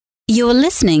You're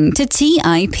listening to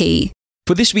TIP.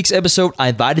 For this week's episode, I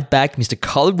invited back Mr.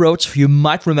 Cullen, who you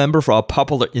might remember for our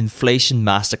popular inflation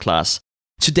masterclass.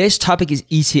 Today's topic is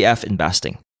ETF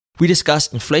investing. We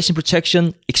discuss inflation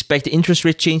protection, expected interest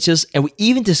rate changes, and we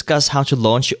even discuss how to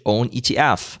launch your own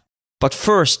ETF. But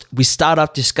first, we start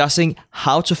off discussing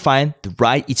how to find the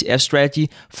right ETF strategy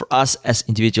for us as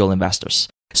individual investors.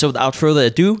 So without further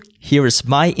ado, here is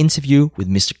my interview with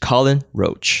Mr. Cullen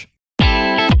Roche.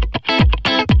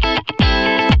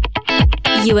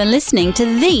 You are listening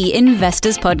to The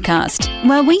Investors Podcast,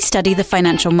 where we study the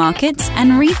financial markets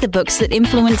and read the books that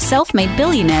influence self-made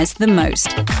billionaires the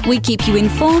most. We keep you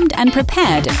informed and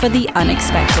prepared for the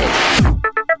unexpected.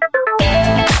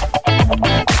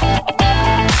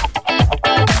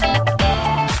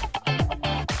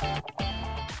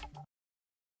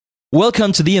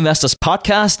 Welcome to The Investors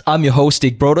Podcast. I'm your host,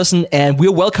 Dick Brodersen, and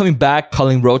we're welcoming back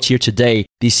Cullen Roche here today,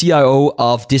 the CIO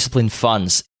of Disciplined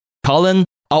Funds. Cullen,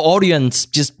 our audience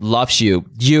just loves you.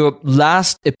 Your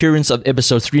last appearance of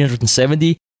episode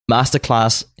 370,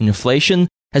 Masterclass in Inflation,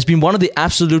 has been one of the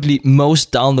absolutely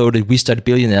most downloaded We Study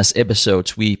Billionaires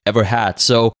episodes we ever had.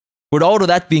 So with all of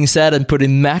that being said and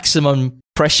putting maximum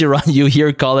pressure on you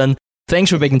here, Cullen,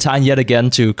 thanks for making time yet again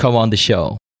to come on the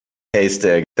show. Hey,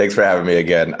 Stig. Thanks for having me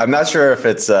again. I'm not sure if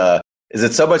it's, is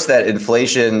it so much that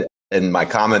inflation and my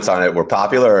comments on it were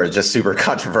popular or just super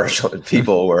controversial and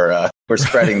people were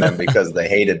spreading them because they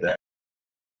hated them?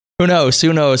 Who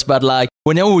knows? But like,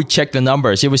 whenever we check the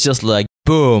numbers, it was just like,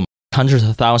 boom, hundreds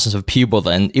of thousands of people.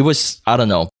 And it was, I don't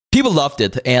know, people loved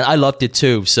it and I loved it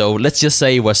too. So let's just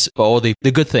say it was all the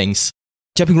good things.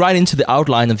 Jumping right into the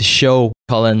outline of the show,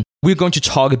 Cullen, we're going to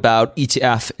talk about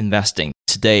ETF investing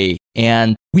today.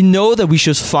 And we know that we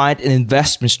should find an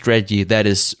investment strategy that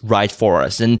is right for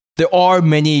us. And there are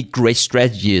many great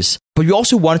strategies, but we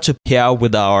also want to pair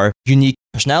with our unique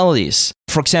personalities.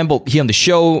 For example, here on the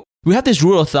show, we have this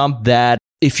rule of thumb that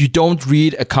if you don't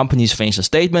read a company's financial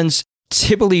statements,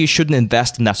 typically you shouldn't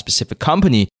invest in that specific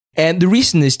company. And the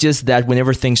reason is just that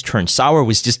whenever things turn sour,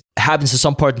 which just happens at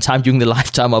some point in time during the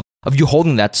lifetime of you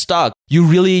holding that stock, you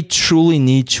really truly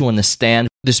need to understand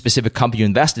the specific company you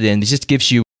invested in. It just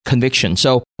gives you conviction.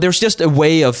 So there's just a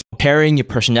way of pairing your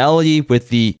personality with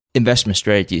the investment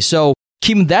strategy. So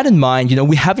keeping that in mind,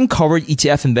 we haven't covered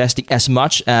ETF investing as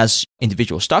much as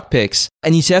individual stock picks.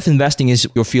 And ETF investing is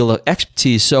your field of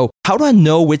expertise. So how do I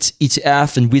know which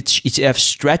ETF and which ETF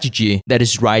strategy that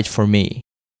is right for me?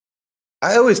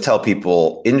 I always tell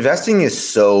people investing is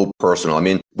so personal. I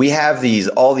mean, we have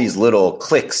all these little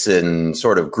cliques and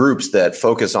sort of groups that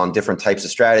focus on different types of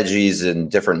strategies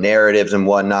and different narratives and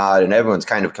whatnot. And everyone's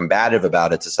kind of combative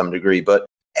about it to some degree, but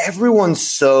everyone's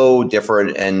so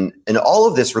different. And all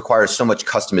of this requires so much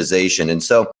customization. And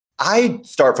so I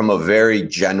start from a very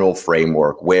general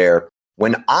framework where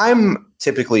when I'm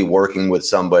typically working with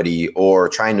somebody or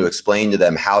trying to explain to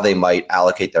them how they might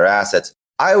allocate their assets,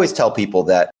 I always tell people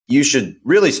that you should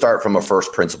really start from a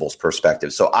first principles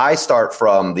perspective. So I start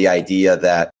from the idea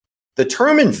that the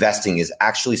term investing is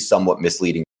actually somewhat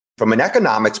misleading. From an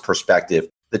economics perspective,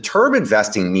 the term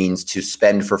investing means to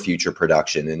spend for future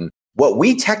production. And what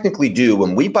we technically do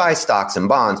when we buy stocks and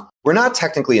bonds, we're not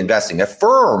technically investing. A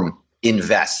firm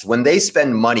invests when they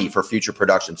spend money for future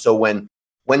production. So when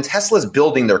Tesla's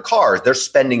building their cars, they're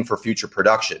spending for future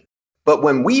production. But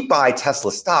when we buy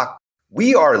Tesla stock,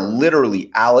 we are literally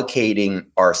allocating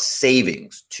our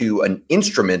savings to an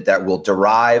instrument that will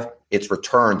derive its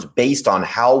returns based on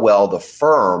how well the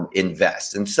firm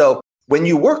invests. And so when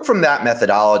you work from that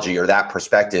methodology or that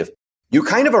perspective, you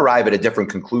kind of arrive at a different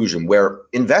conclusion where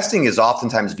investing is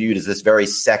oftentimes viewed as this very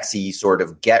sexy sort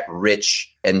of get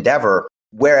rich endeavor,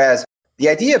 whereas the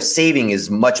idea of saving is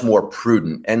much more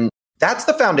prudent. And that's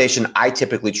the foundation I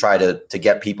typically try to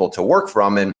get people to work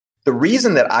from. And the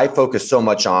reason that I focus so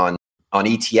much on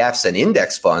ETFs and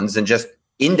index funds and just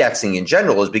indexing in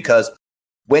general is because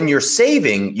when you're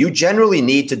saving, you generally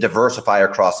need to diversify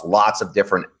across lots of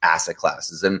different asset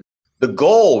classes. And the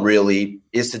goal really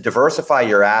is to diversify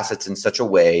your assets in such a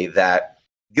way that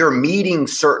you're meeting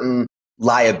certain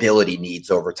liability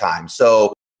needs over time.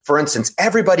 So for instance,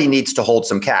 everybody needs to hold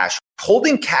some cash.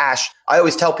 Holding cash, I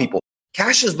always tell people,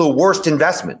 cash is the worst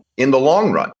investment in the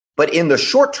long run. But in the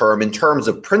short term, in terms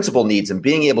of principal needs and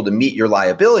being able to meet your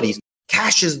liabilities,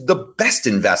 cash is the best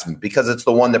investment because it's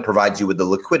the one that provides you with the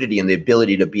liquidity and the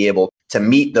ability to be able to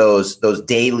meet those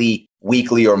daily,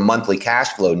 weekly, or monthly cash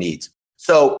flow needs.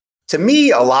 So to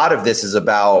me, a lot of this is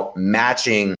about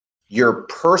matching your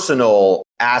personal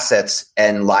assets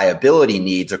and liability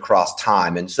needs across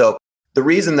time. And so the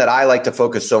reason that I like to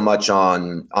focus so much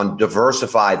on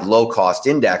diversified low-cost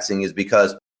indexing is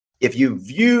because if you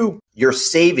view your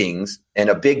savings and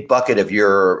a big bucket of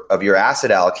your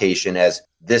asset allocation as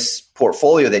this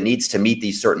portfolio that needs to meet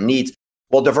these certain needs,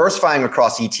 well, diversifying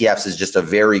across ETFs is just a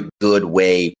very good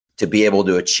way to be able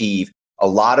to achieve a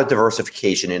lot of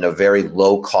diversification in a very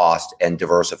low cost and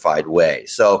diversified way.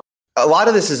 So a lot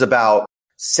of this is about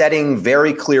setting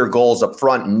very clear goals up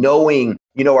front, knowing,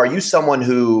 are you someone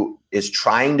who is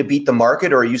trying to beat the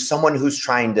market, or are you someone who's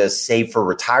trying to save for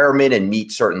retirement and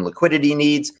meet certain liquidity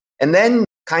needs? And then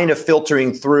kind of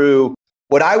filtering through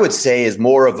what I would say is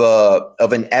more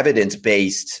of an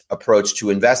evidence-based approach to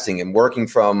investing, and working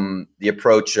from the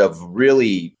approach of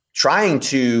really trying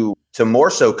to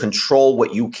more so control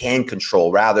what you can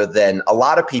control, rather than a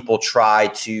lot of people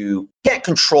can't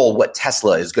control what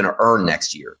Tesla is going to earn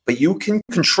next year, but you can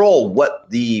control what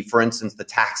for instance, the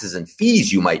taxes and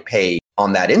fees you might pay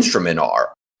on that instrument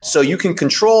are. So you can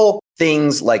control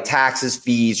things like taxes,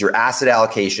 fees, your asset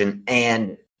allocation,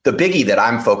 and the biggie that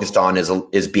I'm focused on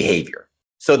is behavior.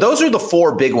 So those are the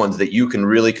four big ones that you can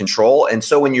really control. And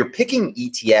so when you're picking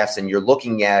ETFs and you're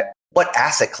looking at what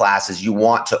asset classes you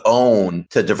want to own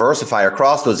to diversify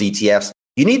across those ETFs,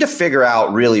 you need to figure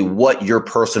out really what your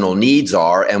personal needs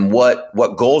are and what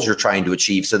goals you're trying to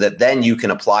achieve, so that then you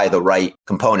can apply the right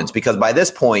components. Because by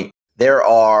this point, there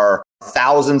are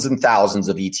thousands and thousands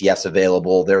of ETFs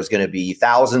available. There's going to be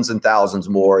thousands and thousands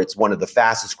more. It's one of the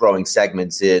fastest growing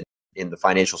segments in the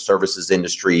financial services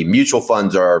industry. Mutual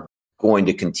funds are going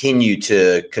to continue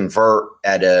to convert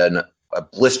at a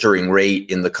blistering rate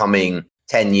in the coming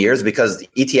 10 years because the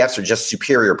ETFs are just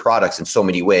superior products in so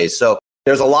many ways. So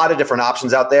there's a lot of different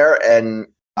options out there, and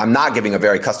I'm not giving a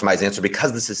very customized answer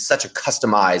because this is such a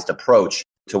customized approach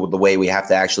to the way we have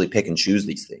to actually pick and choose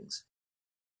these things.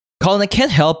 Cullen, I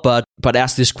can't help but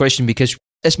ask this question, because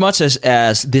as much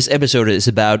as this episode is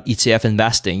about ETF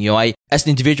investing, I, as an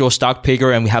individual stock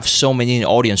picker, and we have so many in the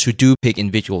audience who do pick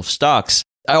individual stocks,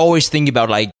 I always think about,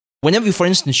 like, whenever, for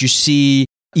instance, you see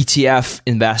ETF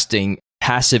investing,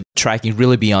 passive tracking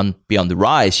really be on the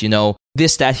rise.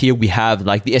 This stat here, we have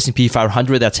like the S&P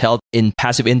 500 that's held in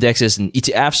passive indexes and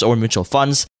ETFs or mutual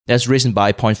funds, that's risen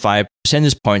by 0.5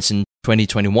 percentage points in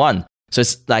 2021. So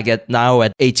it's like now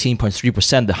at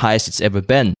 18.3%, the highest it's ever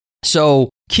been. So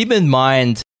keep in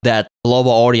mind that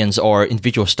global audience or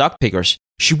individual stock pickers,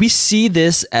 should we see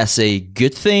this as a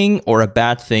good thing or a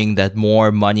bad thing that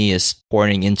more money is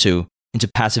pouring into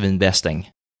passive investing?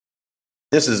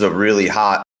 This is a really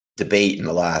hot debate in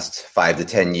the last 5 to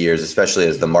 10 years, especially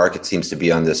as the market seems to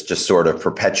be on this just sort of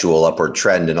perpetual upward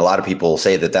trend. And a lot of people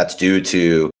say that that's due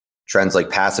to trends like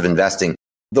passive investing.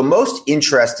 The most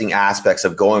interesting aspects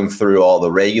of going through all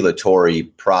the regulatory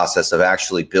process of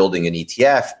actually building an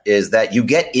ETF is that you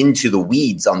get into the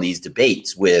weeds on these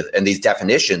debates and these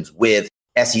definitions with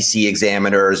SEC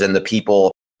examiners and the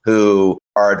people who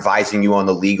are advising you on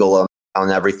the legal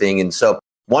on everything. And so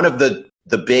one of the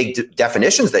big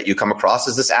definitions that you come across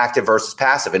is this active versus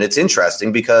passive. And it's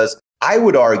interesting because I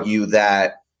would argue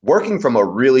that working from a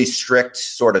really strict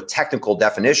sort of technical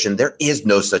definition, there is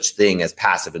no such thing as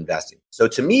passive investing. So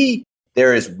to me,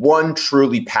 there is one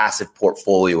truly passive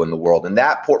portfolio in the world. And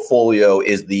that portfolio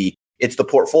it's the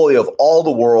portfolio of all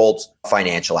the world's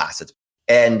financial assets.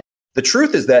 And the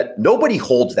truth is that nobody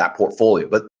holds that portfolio.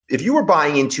 But if you were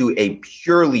buying into a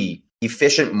purely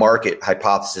efficient market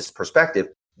hypothesis perspective,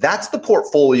 that's the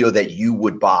portfolio that you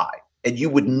would buy. And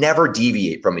you would never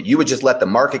deviate from it. You would just let the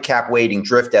market cap weighting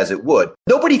drift as it would.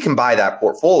 Nobody can buy that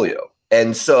portfolio.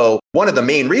 And so one of the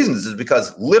main reasons is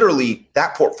because literally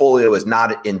that portfolio is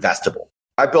not investable.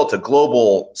 I built a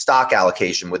global stock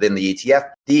allocation within the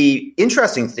ETF. The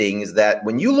interesting thing is that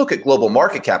when you look at global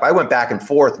market cap, I went back and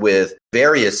forth with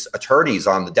various attorneys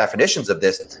on the definitions of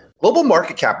this. Global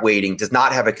market cap weighting does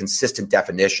not have a consistent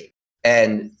definition.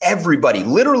 And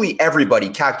literally everybody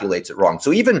calculates it wrong.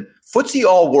 So even FTSE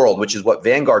All World, which is what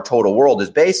Vanguard Total World is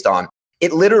based on,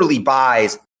 it literally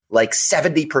buys like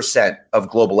 70% of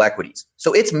global equities.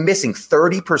 So it's missing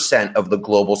 30% of the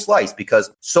global slice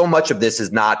because so much of this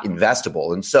is not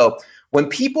investable. And so when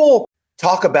people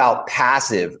talk about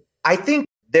passive, I think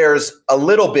there's a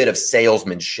little bit of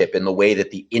salesmanship in the way that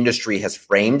the industry has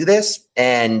framed this.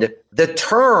 And the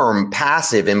term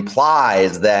passive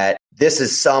implies that this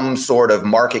is some sort of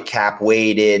market cap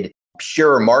weighted,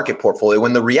 pure market portfolio,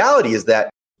 when the reality is that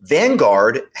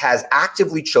Vanguard has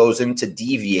actively chosen to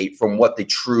deviate from what the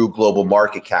true global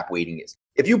market cap weighting is.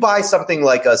 If you buy something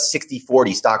like a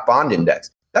 60-40 stock bond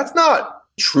index, that's not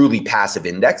truly passive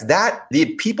index.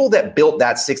 The people that built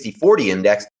that 60-40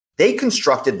 index, they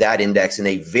constructed that index in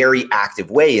a very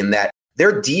active way in that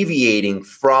they're deviating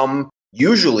from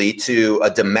usually to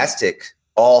a domestic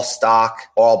all stock,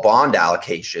 all bond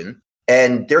allocation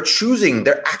And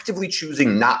they're actively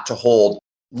choosing not to hold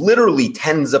literally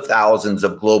tens of thousands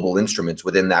of global instruments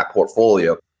within that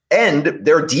portfolio. And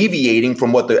they're deviating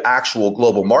from what the actual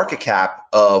global market cap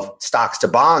of stocks to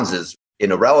bonds is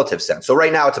in a relative sense. So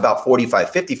right now it's about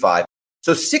 45-55.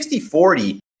 So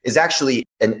 60-40 is actually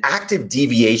an active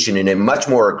deviation in a much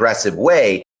more aggressive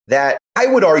way that I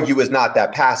would argue is not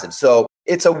that passive. So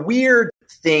it's a weird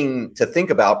thing to think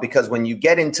about, because when you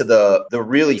get into the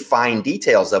really fine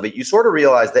details of it, you sort of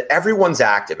realize that everyone's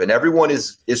active and everyone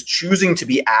is choosing to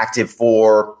be active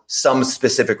for some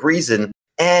specific reason.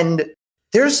 And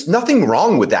there's nothing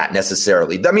wrong with that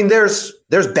necessarily. I mean, there's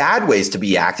bad ways to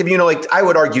be active. Like I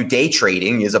would argue day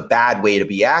trading is a bad way to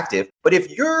be active. But if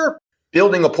you're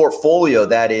building a portfolio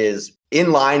that is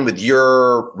in line with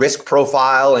your risk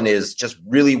profile and is just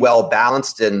really well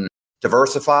balanced and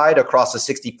diversified across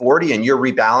a 60-40, and you're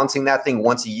rebalancing that thing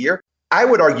once a year, I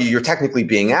would argue you're technically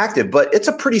being active, but it's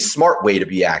a pretty smart way to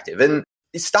be active. And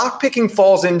stock picking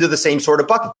falls into the same sort of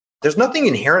bucket. There's nothing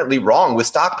inherently wrong with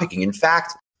stock picking. In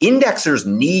fact, indexers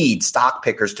need stock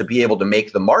pickers to be able to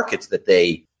make the markets that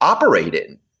they operate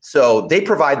in. So they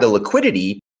provide the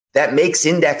liquidity that makes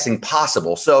indexing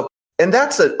possible. And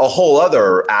that's a whole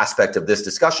other aspect of this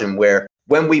discussion, where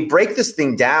when we break this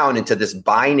thing down into this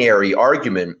binary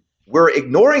argument, we're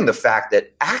ignoring the fact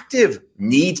that active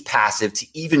needs passive to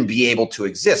even be able to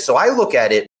exist. So I look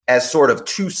at it as sort of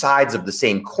two sides of the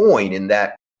same coin, in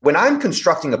that when I'm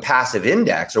constructing a passive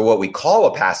index, or what we call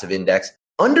a passive index,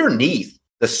 underneath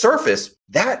the surface,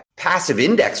 that passive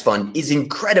index fund is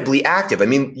incredibly active. I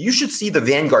mean, you should see the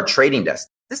Vanguard trading desk.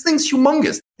 This thing's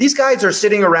humongous. These guys are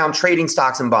sitting around trading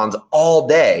stocks and bonds all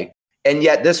day. And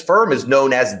yet this firm is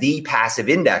known as the passive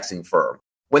indexing firm,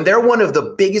 when they're one of the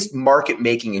biggest market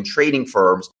making and trading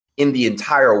firms in the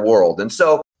entire world. And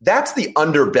so that's the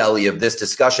underbelly of this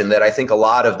discussion that I think a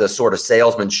lot of the sort of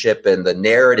salesmanship and the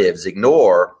narratives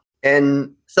ignore.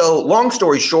 And so long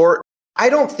story short, I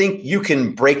don't think you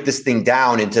can break this thing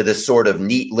down into this sort of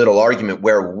neat little argument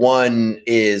where one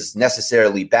is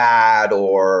necessarily bad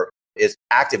or is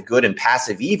active good and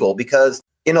passive evil, because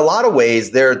in a lot of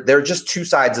ways, they're just two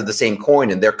sides of the same coin,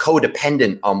 and they're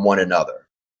codependent on one another.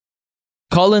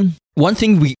 Cullen, one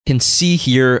thing we can see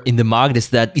here in the market is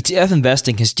that ETF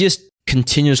investing has just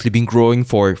continuously been growing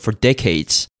for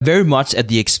decades, very much at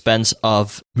the expense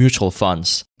of mutual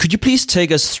funds. Could you please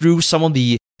take us through some of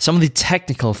the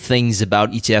technical things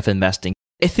about ETF investing?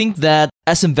 I think that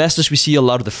as investors, we see a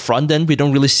lot of the front end. We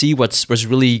don't really see what's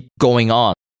really going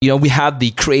on. We have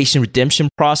the creation redemption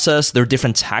process. There are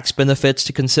different tax benefits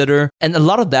to consider, and a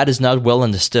lot of that is not well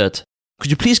understood.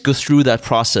 Could you please go through that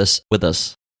process with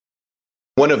us?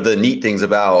 One of the neat things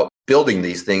about building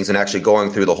these things and actually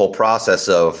going through the whole process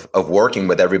of working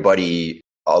with everybody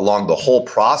along the whole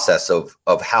process of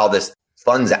how this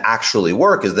funds actually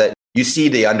work is that you see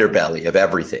the underbelly of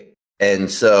everything.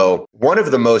 And so one of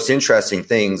the most interesting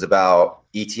things about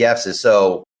ETFs is,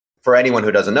 so for anyone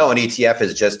who doesn't know, an ETF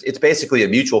is it's basically a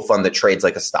mutual fund that trades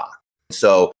like a stock.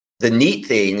 So the neat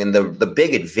thing and the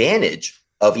big advantage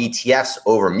of ETFs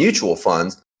over mutual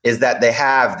funds is that they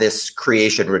have this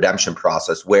creation redemption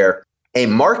process where a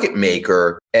market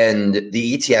maker and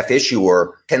the ETF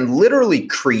issuer can literally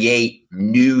create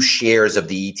new shares of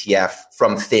the ETF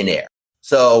from thin air.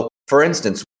 So for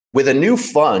instance, with a new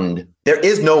fund, there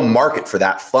is no market for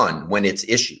that fund when it's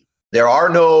issued. There are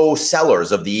no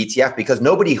sellers of the ETF because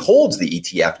nobody holds the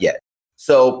ETF yet.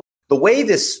 So the way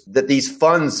that these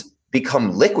funds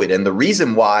become liquid, and the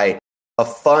reason why a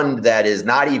fund that is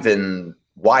not even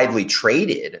widely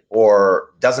traded or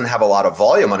doesn't have a lot of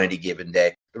volume on any given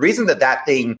day, the reason that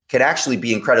thing can actually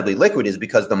be incredibly liquid is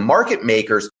because the market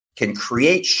makers can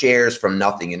create shares from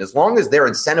nothing. And as long as they're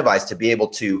incentivized to be able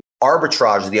to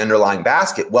arbitrage the underlying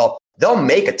basket, well, they'll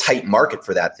make a tight market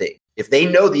for that thing if they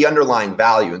know the underlying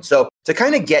value. And so to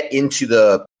kind of get into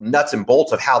the nuts and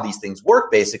bolts of how these things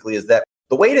work, basically, is that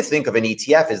the way to think of an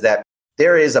ETF is that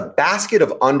there is a basket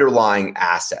of underlying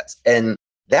assets. And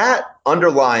that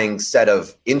underlying set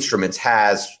of instruments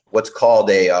has what's called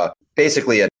they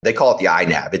call it the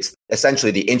INAV. It's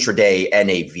essentially the intraday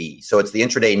NAV. So it's the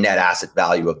intraday net asset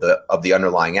value of the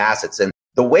underlying assets. And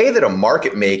the way that a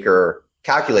market maker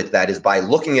calculates that is by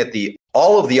looking at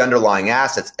all of the underlying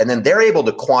assets, and then they're able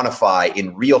to quantify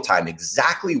in real time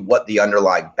exactly what the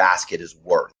underlying basket is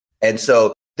worth. And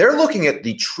so they're looking at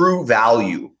the true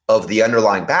value of the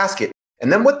underlying basket.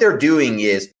 And then what they're doing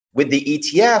is with the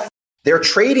ETF, they're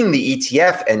trading the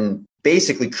ETF and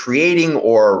basically creating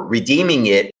or redeeming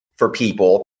it for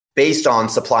people based on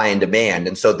supply and demand.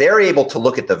 And so they're able to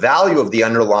look at the value of the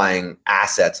underlying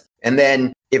assets. And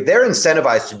then if they're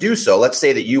incentivized to do so, let's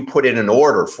say that you put in an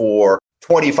order for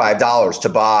 $25 to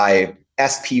buy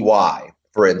SPY,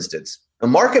 for instance. The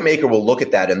market maker will look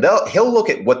at that and he'll look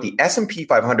at what the S&P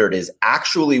 500 is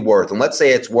actually worth. And let's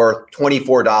say it's worth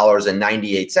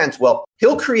 $24.98. Well,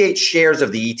 he'll create shares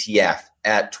of the ETF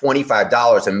at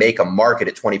 $25 and make a market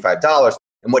at $25.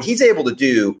 And what he's able to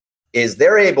do is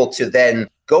they're able to then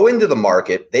go into the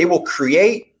market. The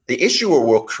issuer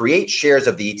will create shares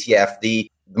of the ETF. The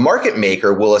market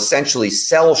maker will essentially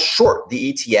sell short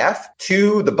the ETF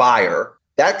to the buyer.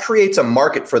 That creates a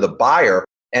market for the buyer.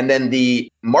 And then the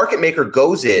market maker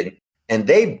goes in and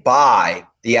they buy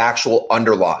the actual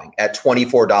underlying at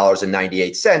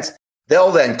 $24.98.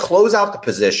 They'll then close out the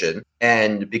position.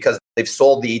 And because they've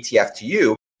sold the ETF to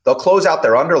you, they'll close out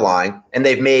their underlying and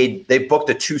they've booked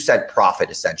a 2-cent profit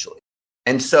essentially.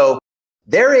 And so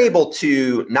they're able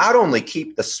to not only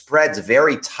keep the spreads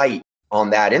very tight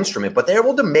on that instrument, but they're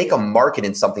able to make a market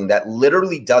in something that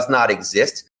literally does not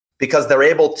exist because they're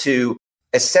able to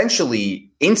essentially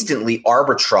instantly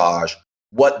arbitrage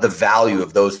what the value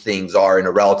of those things are in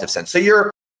a relative sense. So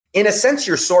you're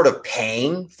sort of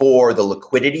paying for the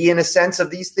liquidity in a sense of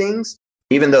these things,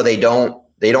 even though they don't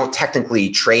technically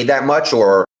trade that much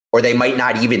or they might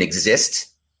not even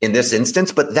exist in this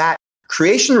instance. But that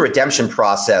creation and redemption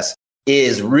process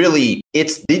is really,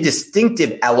 it's the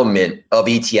distinctive element of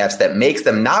ETFs that makes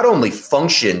them not only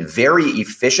function very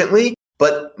efficiently,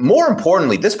 but more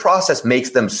importantly, this process makes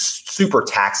them super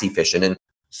tax efficient. And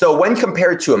so when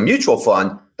compared to a mutual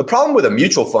fund, the problem with a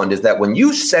mutual fund is that when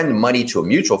you send money to a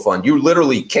mutual fund, you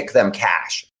literally kick them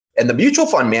cash. And the mutual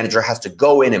fund manager has to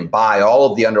go in and buy all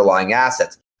of the underlying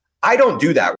assets. I don't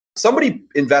do that. Somebody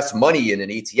invests money in an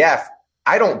ETF.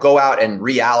 I don't go out and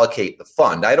reallocate the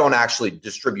fund. I don't actually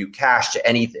distribute cash to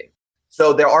anything.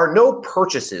 So there are no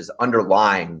purchases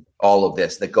underlying all of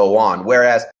this that go on.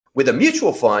 Whereas with a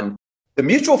mutual fund, the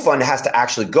mutual fund has to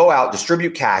actually go out,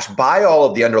 distribute cash, buy all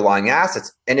of the underlying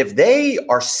assets. And if they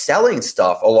are selling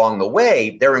stuff along the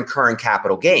way, they're incurring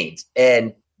capital gains.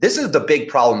 And this is the big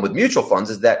problem with mutual funds,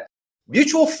 is that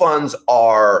mutual funds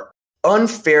are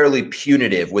unfairly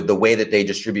punitive with the way that they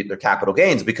distribute their capital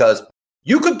gains, because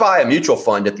you could buy a mutual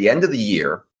fund at the end of the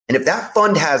year, and if that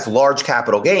fund has large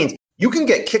capital gains, you can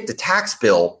get kicked a tax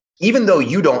bill even though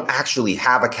you don't actually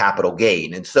have a capital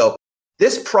gain. And so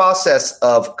this process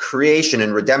of creation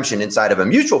and redemption inside of a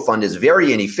mutual fund is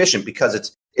very inefficient because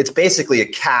it's basically a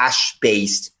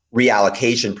cash-based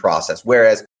reallocation process.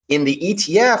 Whereas in the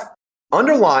ETF,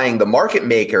 underlying the market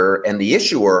maker and the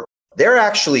issuer, they're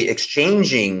actually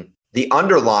exchanging the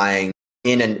underlying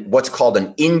in what's called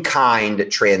an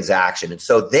in-kind transaction. And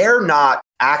so they're not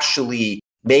actually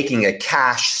making a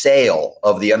cash sale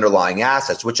of the underlying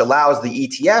assets, which allows the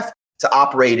ETF to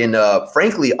operate in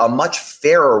frankly, a much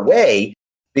fairer way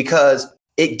because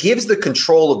it gives the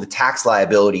control of the tax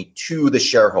liability to the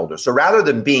shareholder. So rather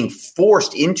than being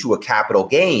forced into a capital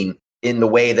gain in the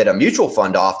way that a mutual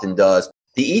fund often does,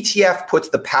 the ETF puts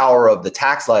the power of the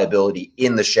tax liability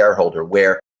in the shareholder,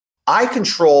 where I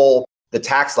control the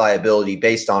tax liability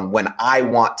based on when I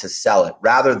want to sell it,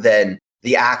 rather than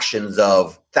the actions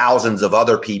of thousands of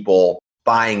other people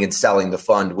buying and selling the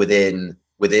fund within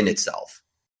itself.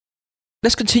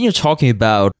 Let's continue talking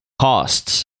about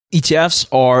costs. ETFs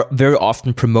are very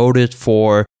often promoted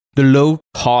for the low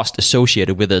cost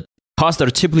associated with it, costs that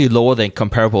are typically lower than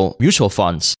comparable mutual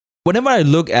funds. Whenever I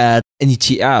look at an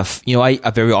ETF, I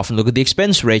very often look at the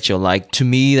expense ratio. Like, to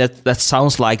me, that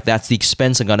sounds like that's the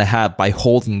expense I'm going to have by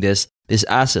holding this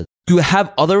asset. Do I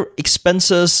have other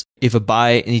expenses if I buy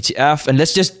an ETF? And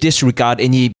let's just disregard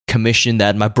any commission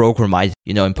that my broker might,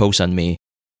 impose on me.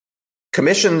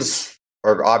 Commissions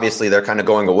are obviously, they're kind of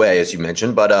going away, as you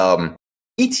mentioned, but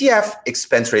ETF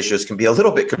expense ratios can be a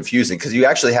little bit confusing because you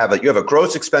actually have a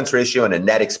gross expense ratio and a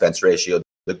net expense ratio.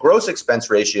 The gross expense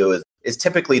ratio is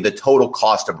typically the total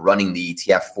cost of running the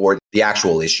ETF for the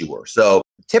actual issuer. So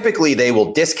typically they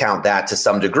will discount that to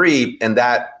some degree, and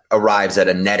that arrives at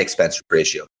a net expense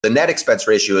ratio. The net expense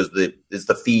ratio is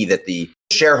the fee that the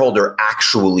shareholder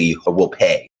actually will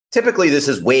pay. Typically this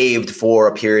is waived for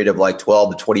a period of like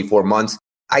 12 to 24 months.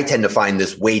 I tend to find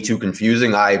this way too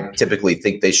confusing. I typically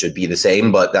think they should be the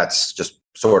same, but that's just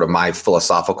sort of my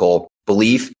philosophical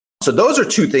belief. So those are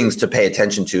two things to pay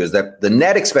attention to, is that the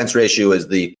net expense ratio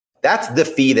that's the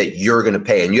fee that you're going to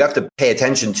pay. And you have to pay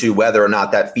attention to whether or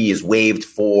not that fee is waived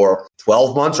for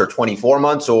 12 months or 24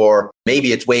 months, or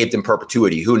maybe it's waived in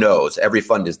perpetuity. Who knows? Every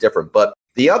fund is different. But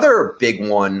the other big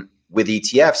one with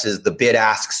ETFs is the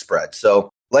bid-ask spread. So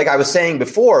like I was saying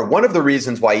before, one of the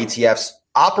reasons why ETFs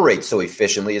operate so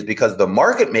efficiently is because the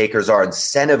market makers are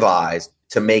incentivized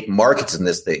to make markets in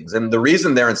this thing. And the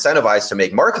reason they're incentivized to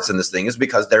make markets in this thing is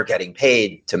because they're getting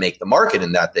paid to make the market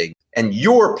in that thing. and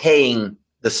you're paying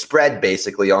the spread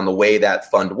basically on the way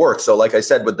that fund works. So like I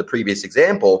said with the previous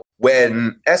example,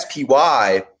 when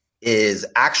SPY is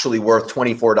actually worth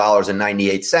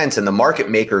 $24.98 and the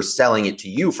market maker is selling it to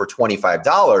you for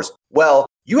 $25, well,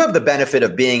 you have the benefit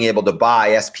of being able to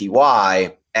buy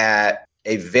SPY at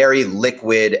a very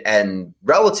liquid and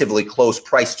relatively close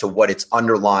price to what its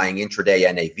underlying intraday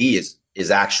NAV is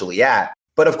actually at.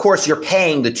 But of course, you're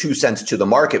paying the 2 cents to the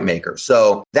market maker.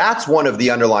 So that's one of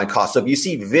the underlying costs. So if you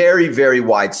see very, very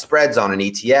wide spreads on an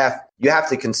ETF, you have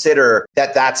to consider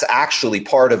that that's actually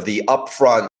part of the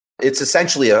upfront. It's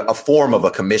essentially a form of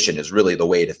a commission is really the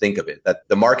way to think of it, that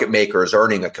the market maker is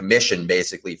earning a commission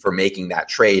basically for making that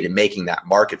trade and making that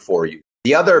market for you.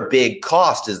 The other big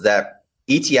cost is that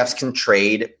ETFs can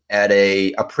trade at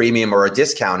a premium or a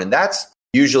discount, and that's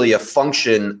usually a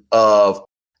function of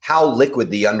how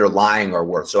liquid the underlying are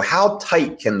worth. So how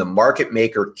tight can the market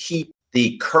maker keep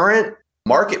the current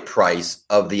market price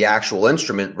of the actual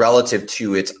instrument relative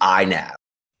to its INAV?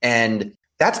 And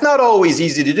that's not always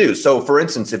easy to do. So for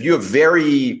instance, if you have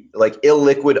very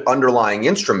illiquid underlying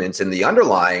instruments in the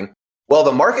underlying, well,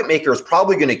 the market maker is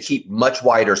probably going to keep much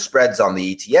wider spreads on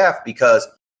the ETF because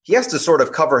he has to sort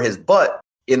of cover his butt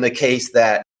in the case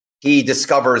that he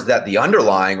discovers that the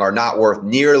underlying are not worth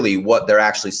nearly what they're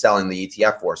actually selling the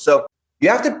ETF for. So you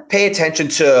have to pay attention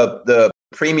to the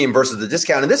premium versus the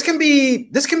discount. And this can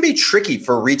be tricky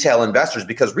for retail investors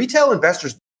because retail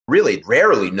investors really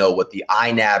rarely know what the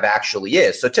INAV actually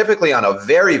is. So typically on a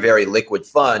very, very liquid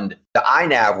fund, the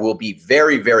INAV will be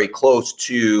very, very close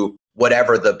to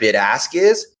whatever the bid ask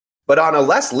is. But on a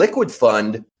less liquid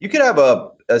fund, you could have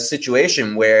a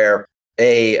situation where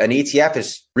an ETF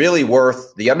is really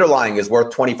worth, the underlying is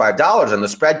worth $25 and the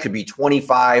spread could be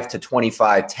 25 to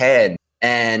 25.10.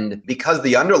 And because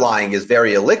the underlying is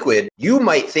very illiquid, you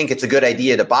might think it's a good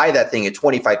idea to buy that thing at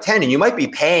 25.10 and you might be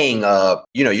paying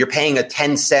you're paying a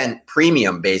 10-cent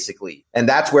premium basically. And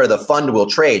that's where the fund will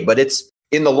trade. But it's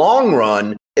in the long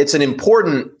run, it's an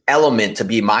important element to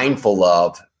be mindful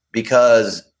of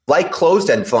because like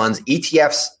closed-end funds,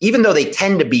 ETFs, even though they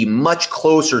tend to be much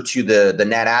closer to the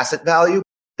net asset value,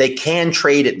 they can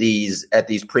trade at these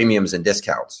premiums and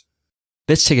discounts.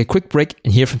 Let's take a quick break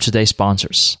and hear from today's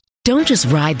sponsors. Don't just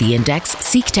ride the index,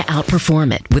 seek to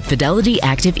outperform it with Fidelity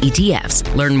Active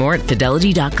ETFs. Learn more at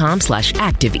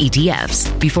fidelity.com/active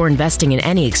ETFs. Before investing in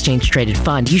any exchange-traded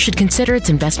fund, you should consider its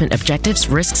investment objectives,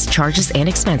 risks, charges, and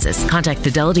expenses. Contact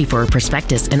Fidelity for a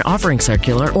prospectus, an offering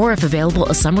circular, or if available,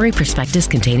 a summary prospectus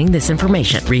containing this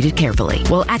information. Read it carefully.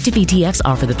 While active ETFs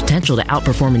offer the potential to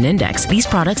outperform an index, these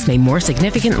products may more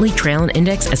significantly trail an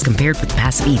index as compared with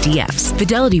passive ETFs.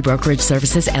 Fidelity Brokerage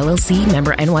Services, LLC,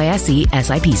 member NYSE,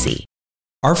 SIPC.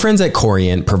 Our friends at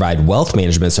Corient provide wealth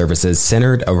management services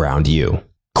centered around you.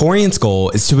 Corient's goal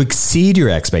is to exceed your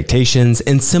expectations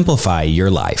and simplify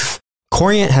your life.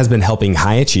 Corient has been helping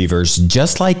high achievers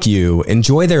just like you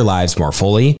enjoy their lives more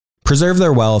fully, preserve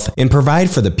their wealth, and provide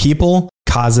for the people,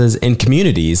 causes, and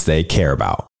communities they care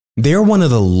about. They're one of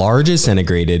the largest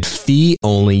integrated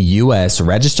fee-only U.S.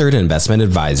 registered investment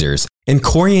advisors, and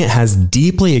Corient has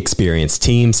deeply experienced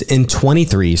teams in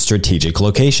 23 strategic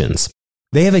locations.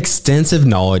 They have extensive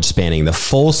knowledge spanning the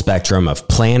full spectrum of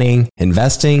planning,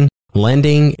 investing,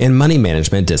 lending, and money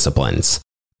management disciplines.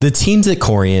 The teams at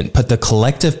Corient put the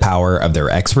collective power of their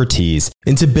expertise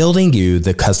into building you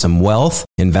the custom wealth,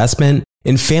 investment,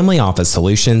 and family office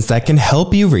solutions that can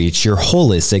help you reach your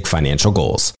holistic financial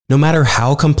goals, no matter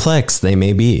how complex they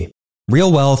may be.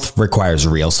 Real wealth requires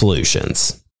real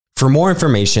solutions. For more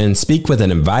information, speak with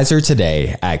an advisor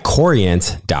today at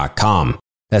corient.com.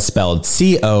 That's spelled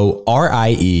Corient.com.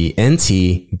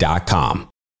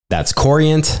 That's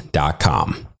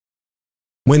Corient.com.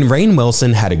 When Rainn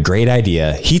Wilson had a great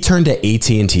idea, he turned to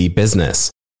AT&T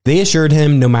Business. They assured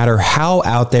him no matter how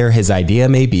out there his idea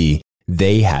may be,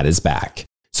 they had his back.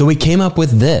 So he came up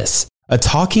with this, a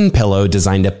talking pillow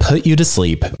designed to put you to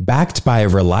sleep, backed by a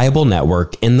reliable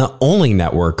network and the only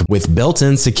network with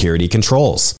built-in security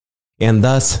controls. And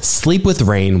thus, Sleep with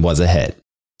Rainn was a hit.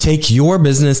 Take your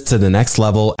business to the next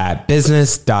level at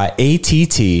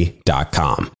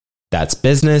business.att.com. That's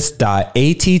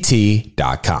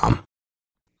business.att.com.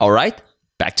 All right,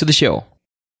 back to the show.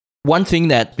 One thing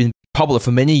that's been popular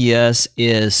for many years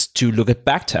is to look at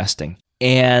backtesting.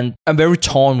 And I'm very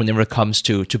torn whenever it comes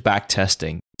to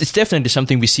backtesting. It's definitely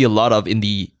something we see a lot of in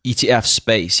the ETF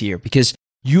space here because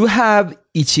you have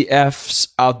ETFs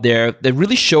out there that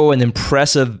really show an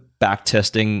impressive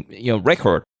backtesting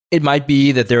record. It might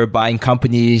be that they're buying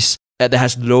companies that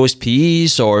has the lowest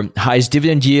PEs or highest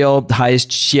dividend yield,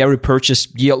 highest share repurchase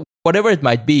yield, whatever it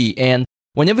might be. And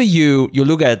whenever you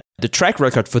look at the track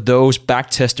record for those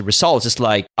back-tested results, it's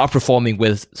like outperforming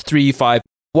with 3, 5,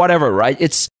 whatever, right?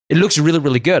 It looks really,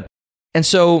 really good. And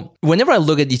so whenever I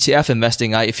look at ETF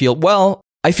investing, I feel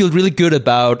really good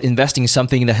about investing in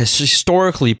something that has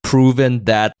historically proven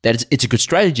that it's a good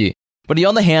strategy. But on the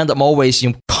other hand, I'm always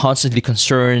constantly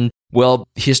concerned,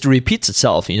 history repeats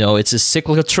itself. It's a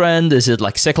cyclical trend. Is it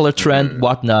like secular trend,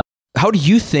 whatnot? How do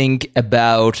you think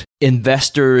about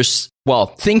investors,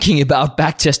 thinking about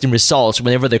backtesting results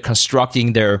whenever they're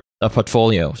constructing their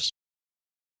portfolios?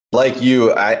 Like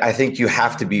you, I think you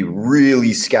have to be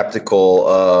really skeptical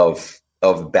of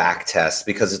back tests,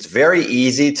 because it's very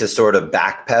easy to sort of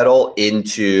backpedal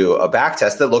into a back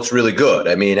test that looks really good.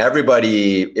 I mean,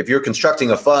 everybody, if you're constructing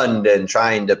a fund and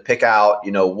trying to pick out,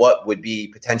 what would be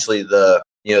potentially the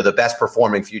best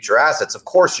performing future assets, of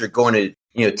course, you're going to,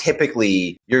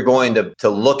 typically you're going to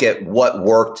look at what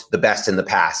worked the best in the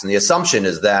past. And the assumption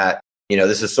is that,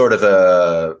 this is sort of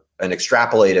an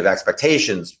extrapolative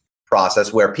expectations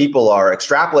process where people are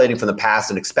extrapolating from the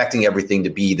past and expecting everything to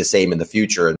be the same in the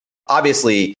future. And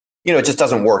obviously, it just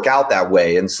doesn't work out that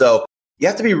way. And so you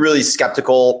have to be really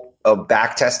skeptical of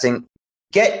back testing.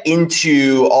 Get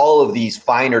into all of these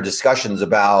finer discussions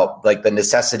about like the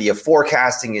necessity of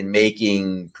forecasting and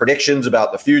making predictions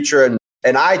about the future.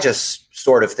 And I just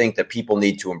sort of think that people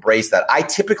need to embrace that. I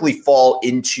typically fall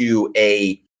into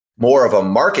a more of a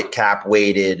market cap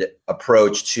weighted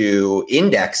approach to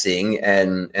indexing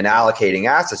and allocating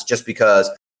assets, just because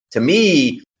to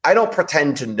me, I don't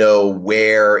pretend to know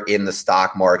where in the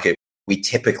stock market we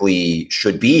typically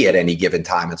should be at any given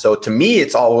time. And so to me,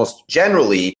 it's almost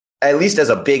generally, at least as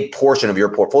a big portion of your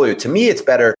portfolio, to me, it's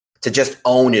better to just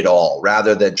own it all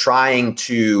rather than trying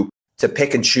to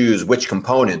pick and choose which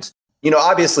components.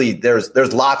 Obviously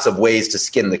there's lots of ways to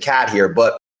skin the cat here,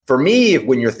 but for me,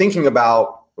 when you're thinking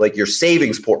about like your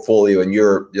savings portfolio and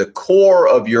the core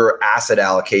of your asset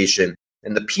allocation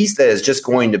and the piece that is just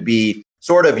going to be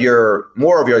sort of your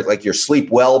sleep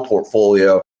well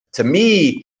portfolio, to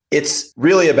me, it's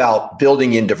really about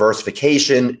building in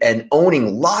diversification and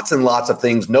owning lots and lots of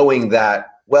things, knowing that,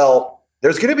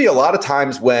 there's going to be a lot of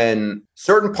times when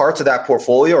certain parts of that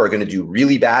portfolio are going to do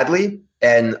really badly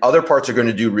and other parts are going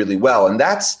to do really well. And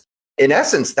that's, in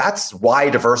essence, that's why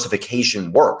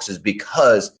diversification works, is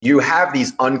because you have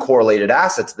these uncorrelated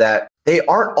assets that they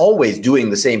aren't always doing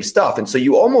the same stuff. And so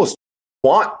you almost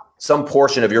want some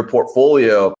portion of your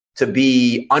portfolio to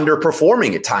be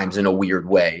underperforming at times in a weird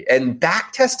way. And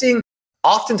backtesting,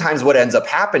 oftentimes what ends up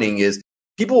happening is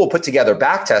people will put together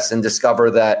backtests and discover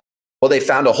that, they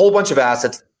found a whole bunch of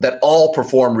assets that all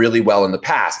perform really well in the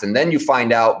past. And then you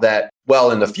find out that,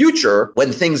 in the future,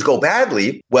 when things go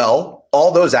badly,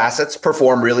 all those assets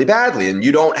perform really badly and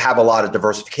you don't have a lot of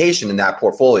diversification in that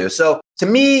portfolio. So to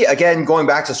me, again, going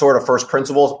back to sort of first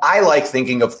principles, I like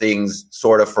thinking of things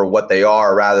sort of for what they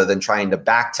are rather than trying to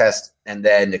backtest and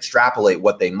then extrapolate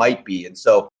what they might be. And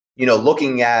so,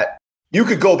 looking at, you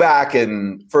could go back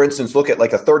and, for instance, look at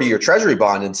like a 30-year treasury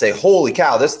bond and say, holy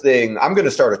cow, this thing, I'm going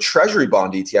to start a treasury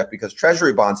bond ETF because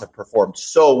treasury bonds have performed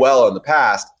so well in the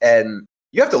past. And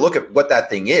you have to look at what that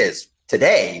thing is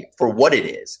today for what it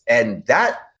is. And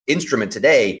that instrument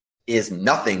today is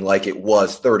nothing like it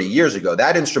was 30 years ago.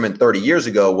 That instrument 30 years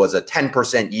ago was a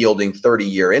 10% yielding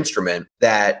 30-year instrument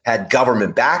that had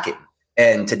government backing.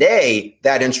 And today,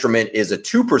 that instrument is a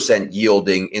 2%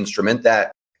 yielding instrument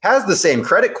that has the same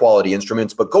credit quality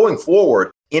instruments, but going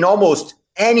forward, in almost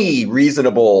any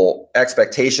reasonable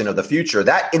expectation of the future,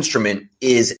 that instrument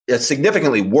is a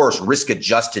significantly worse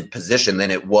risk-adjusted position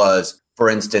than it was, for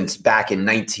instance, back in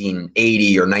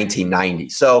 1980 or 1990.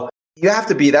 So you have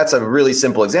to be, that's a really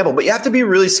simple example, but you have to be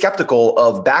really skeptical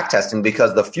of backtesting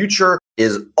because the future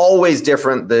is always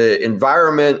different. The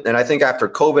environment, and I think after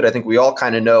COVID, I think we all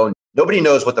kind of know, nobody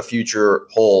knows what the future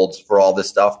holds for all this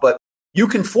stuff, but you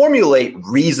can formulate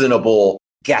reasonable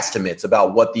guesstimates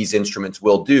about what these instruments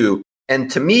will do.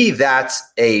 And to me, that's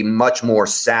a much more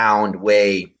sound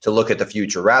way to look at the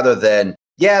future rather than,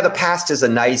 the past is a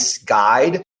nice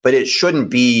guide, but it shouldn't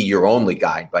be your only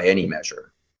guide by any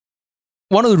measure.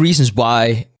 One of the reasons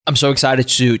why I'm so excited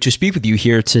to speak with you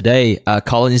here today,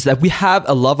 Cullen, is that we have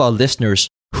a lot of our listeners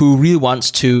who really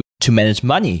wants to manage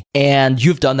money. And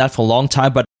you've done that for a long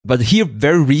time, but here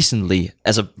very recently,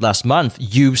 as of last month,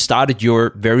 you started your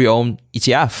very own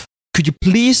ETF. Could you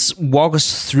please walk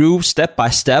us through step by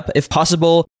step, if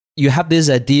possible? You have this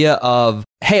idea of,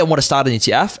 hey, I want to start an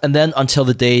ETF, and then until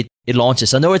the day it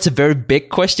launches. I know it's a very big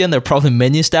question. There are probably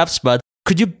many steps, but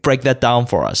could you break that down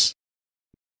for us?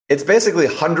 It's basically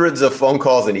hundreds of phone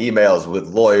calls and emails with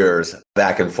lawyers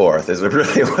back and forth is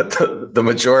really what the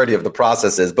majority of the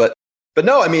process is. But But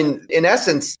no, I mean, in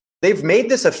essence, they've made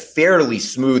this a fairly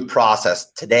smooth process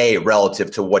today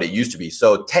relative to what it used to be.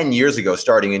 So 10 years ago,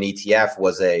 starting an ETF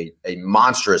was a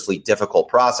monstrously difficult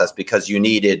process because you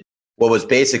needed what was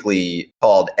basically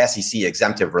called SEC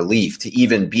exemptive relief to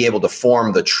even be able to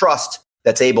form the trust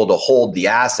that's able to hold the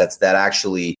assets that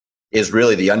actually is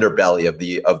really the underbelly of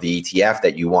the ETF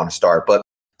that you want to start. But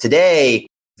today,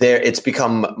 it's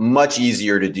become much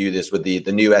easier to do this with the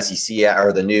new SEC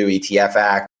or the new ETF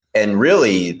Act. And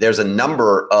really, there's a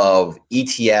number of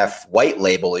ETF white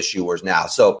label issuers now.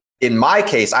 So in my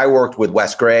case, I worked with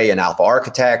Wes Gray and Alpha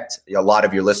Architect. A lot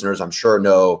of your listeners, I'm sure,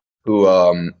 know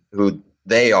who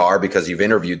they are because you've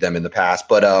interviewed them in the past.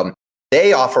 But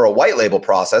they offer a white label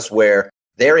process where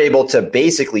they're able to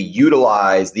basically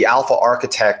utilize the Alpha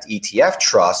Architect ETF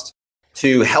trust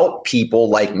to help people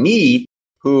like me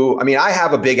who, I mean, I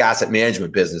have a big asset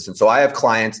management business. And so I have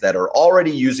clients that are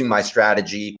already using my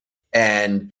strategy,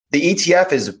 and the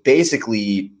ETF is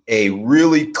basically a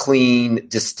really clean,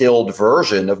 distilled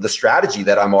version of the strategy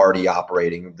that I'm already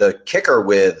operating. The kicker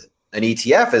with an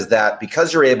ETF is that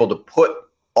because you're able to put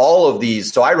all of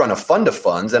these, so I run a fund of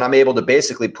funds, and I'm able to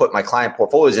basically put my client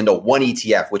portfolios into one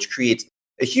ETF, which creates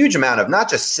a huge amount of not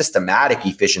just systematic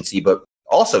efficiency, but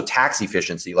also tax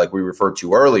efficiency, like we referred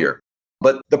to earlier.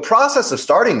 But the process of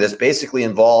starting this basically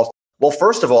involves, well,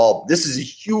 first of all, this is a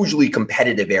hugely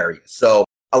competitive area. So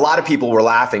a lot of people were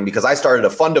laughing because I started a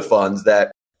fund of funds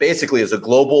that basically is a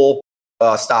global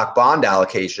stock bond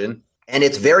allocation. And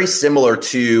it's very similar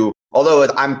to, although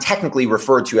I'm technically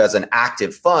referred to as an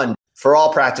active fund, for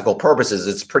all practical purposes,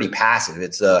 it's pretty passive.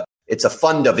 It's a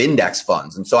fund of index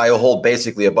funds. And so I hold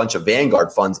basically a bunch of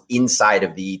Vanguard funds inside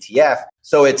of the ETF.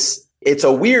 So it's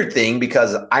a weird thing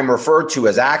because I'm referred to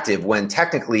as active when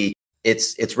technically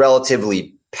it's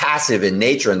relatively passive in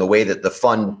nature in the way that the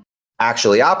fund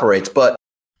actually operates. But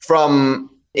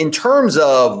in terms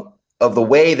of the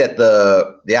way that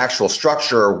the actual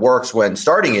structure works when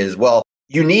starting is, well,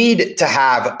 you need to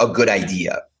have a good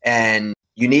idea, and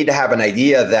you need to have an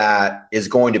idea that is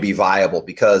going to be viable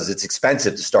because it's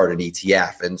expensive to start an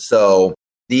ETF. And so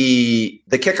the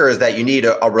kicker is that you need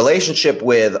a relationship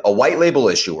with a white label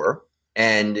issuer,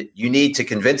 and you need to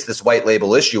convince this white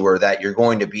label issuer that you're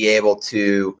going to be able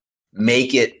to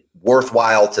make it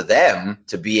worthwhile to them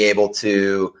to be able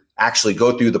to actually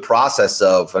go through the process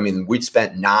of, I mean, we'd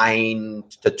spent 9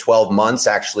 to 12 months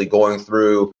actually going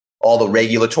through all the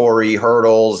regulatory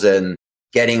hurdles and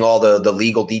getting all the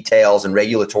legal details and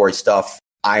regulatory stuff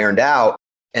ironed out.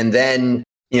 And then,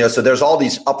 so there's all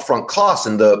these upfront costs.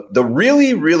 And the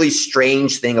really, really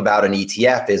strange thing about an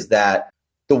ETF is that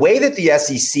the way that the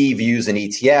SEC views an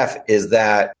ETF is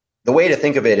that the way to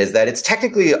think of it is that it's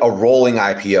technically a rolling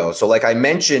IPO. So like I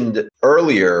mentioned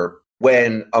earlier,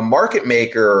 when a market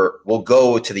maker will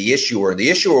go to the issuer and the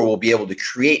issuer will be able to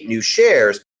create new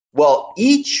shares, well,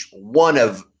 each one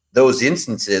of those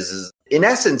instances is, in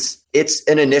essence, it's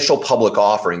an initial public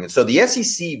offering. And so the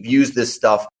SEC views this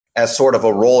stuff as sort of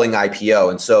a rolling IPO.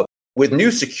 And so with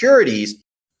new securities,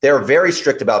 they're very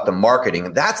strict about the marketing.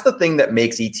 And that's the thing that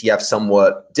makes ETFs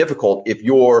somewhat difficult. If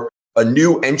you're a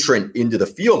new entrant into the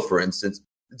field, for instance,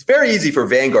 it's very easy for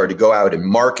Vanguard to go out and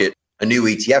market a new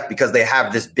ETF because they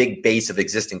have this big base of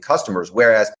existing customers.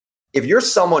 Whereas if you're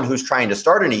someone who's trying to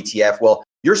start an ETF, well,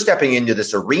 you're stepping into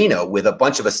this arena with a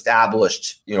bunch of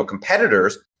established,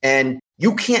 competitors, and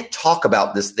you can't talk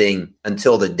about this thing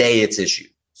until the day it's issued.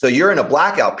 So you're in a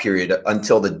blackout period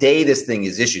until the day this thing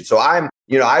is issued. So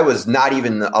I was not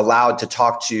even allowed to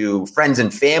talk to friends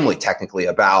and family technically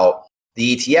about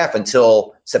the ETF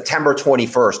until September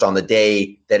 21st on the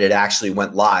day that it actually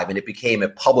went live, and it became a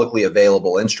publicly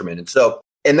available instrument.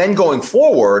 And then going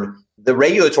forward, the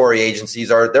regulatory agencies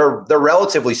they're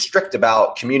relatively strict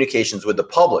about communications with the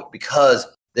public because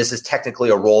this is technically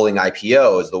a rolling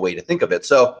IPO is the way to think of it.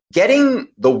 So getting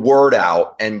the word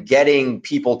out and getting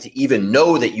people to even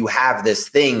know that you have this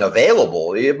thing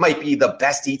available, it might be the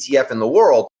best ETF in the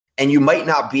world, and you might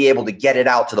not be able to get it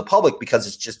out to the public because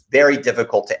it's just very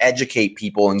difficult to educate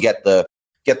people and get the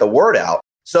word out.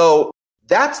 So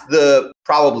that's the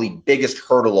probably biggest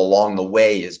hurdle along the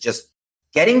way, is just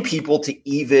getting people to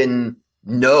even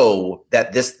know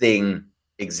that this thing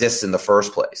exists in the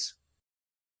first place.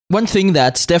 One thing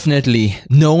that's definitely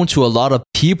known to a lot of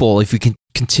people, if we can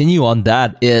continue on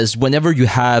that, is whenever you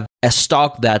have a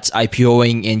stock that's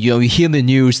IPOing and you hear the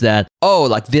news that,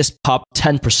 like this popped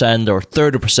 10% or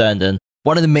 30%, and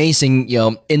what an amazing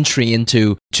entry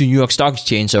into New York Stock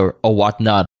Exchange or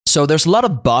whatnot. So there's a lot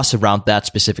of buzz around that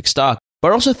specific stock. But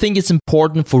I also think it's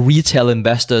important for retail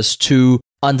investors to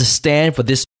understand what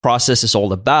this process is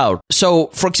all about. So,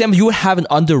 for example, you would have an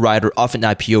underwriter of an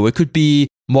IPO. It could be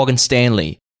Morgan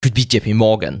Stanley, could be JP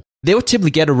Morgan. They would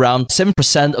typically get around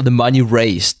 7% of the money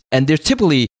raised, and they're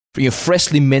typically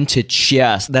freshly minted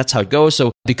shares. That's how it goes.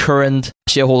 So the current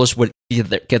shareholders would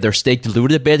get their stake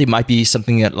diluted a bit. It might be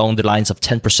something along the lines of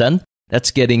 10%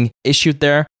 that's getting issued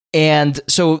there. And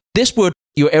so this would,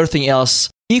 everything else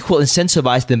equal,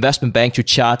 incentivize the investment bank to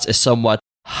charge a somewhat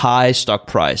high stock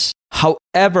price.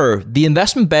 However, the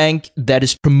investment bank that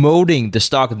is promoting the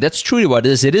stock, that's truly what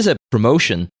it is a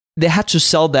promotion. They have to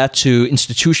sell that to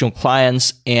institutional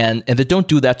clients, and they don't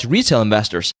do that to retail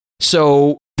investors.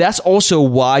 So that's also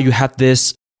why you have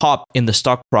this pop in the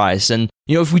stock price. And,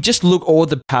 if we just look over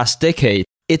the past decade,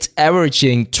 it's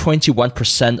averaging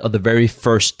 21% of the very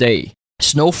first day.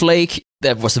 Snowflake,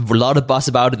 there was a lot of buzz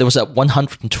about it. There was at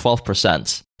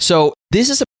 112%. So this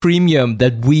is a premium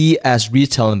that we as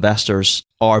retail investors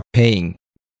are paying.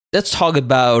 Let's talk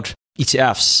about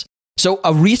ETFs. So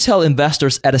are retail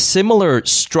investors at a similar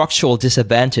structural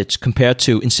disadvantage compared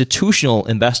to institutional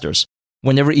investors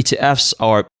whenever ETFs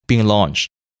are being launched?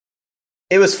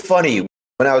 It was funny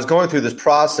when I was going through this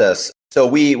process. So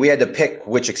we had to pick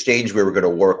which exchange we were going to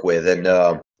work with. And,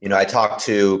 I talked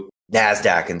to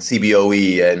NASDAQ and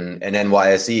CBOE and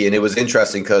NYSE. And it was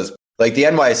interesting because the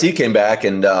NYSE came back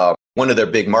and one of their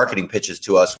big marketing pitches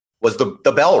to us was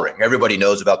the bell ring. Everybody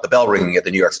knows about the bell ringing at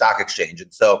the New York Stock Exchange.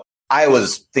 And so I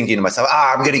was thinking to myself,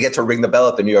 I'm going to get to ring the bell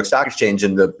at the New York Stock Exchange.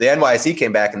 And the NYSE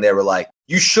came back and they were like,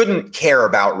 you shouldn't care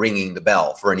about ringing the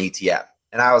bell for an ETF.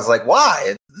 And I was like,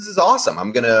 why? This is awesome.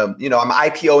 I'm going to, I'm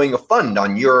IPOing a fund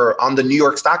on the New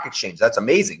York Stock Exchange. That's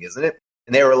amazing, isn't it?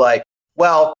 And they were like,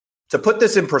 well, to put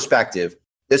this in perspective,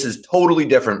 this is totally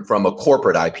different from a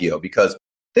corporate IPO, because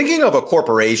thinking of a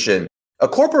corporation,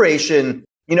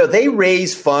 they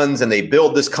raise funds and they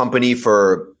build this company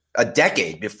for a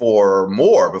decade before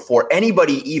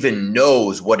anybody even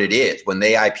knows what it is when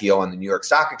they IPO on the New York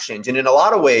Stock Exchange. And in a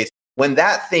lot of ways, when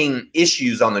that thing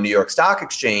issues on the New York Stock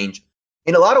Exchange,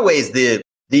 in a lot of ways,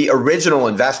 the original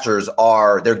investors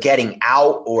they're getting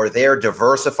out, or they're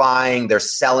diversifying, they're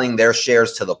selling their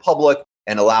shares to the public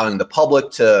and allowing the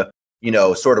public to,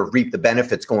 sort of reap the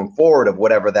benefits going forward of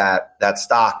whatever that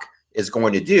stock is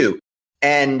going to do.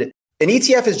 And an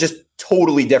ETF is just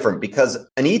totally different, because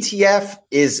an ETF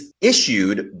is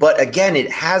issued, but again,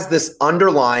 it has this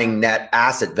underlying net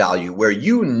asset value where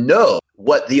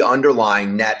what the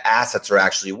underlying net assets are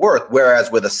actually worth.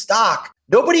 Whereas with a stock,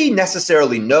 nobody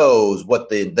necessarily knows what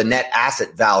the net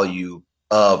asset value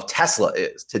of Tesla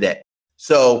is today.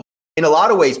 So in a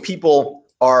lot of ways, people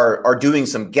are doing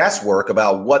some guesswork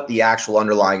about what the actual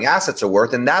underlying assets are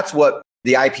worth. And that's what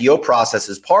the IPO process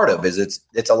is part of, is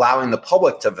it's allowing the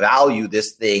public to value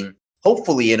this thing,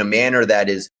 hopefully in a manner that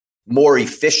is more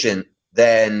efficient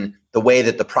than the way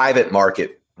that the private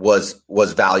market was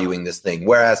valuing this thing.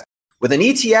 Whereas with an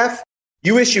ETF,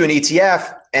 you issue an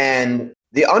ETF and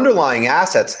the underlying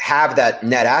assets have that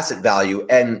net asset value,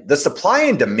 and the supply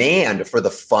and demand for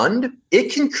the fund,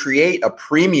 it can create a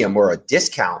premium or a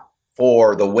discount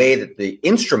for the way that the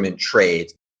instrument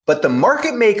trades. But the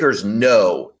market makers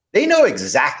know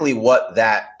exactly what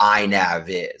that INAV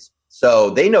is.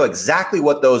 So they know exactly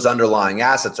what those underlying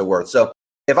assets are worth. So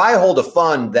if I hold a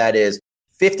fund that is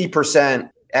 50%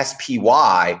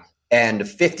 SPY and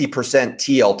 50%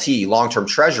 TLT, long-term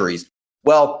treasuries,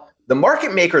 well, the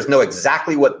market makers know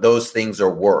exactly what those things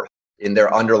are worth in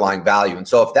their underlying value. And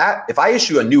so if I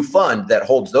issue a new fund that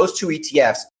holds those two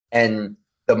ETFs, and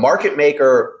the market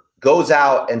maker goes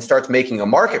out and starts making a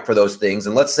market for those things,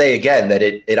 and let's say again that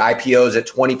it IPOs at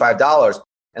 $25,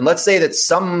 and let's say that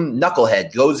some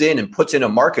knucklehead goes in and puts in a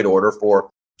market order for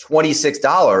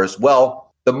 $26,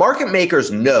 well, the market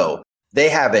makers know they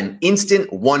have an instant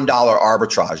 $1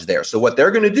 arbitrage there. So what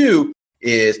they're going to do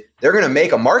is they're going to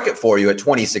make a market for you at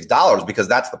 $26 because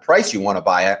that's the price you want to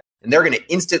buy at. And they're going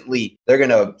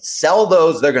to sell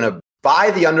those. They're going to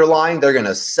buy the underlying. They're going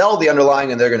to sell the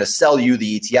underlying, and they're going to sell you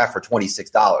the ETF for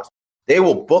 $26. They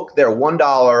will book their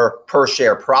 $1 per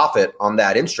share profit on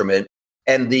that instrument.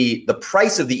 And the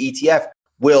price of the ETF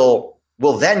will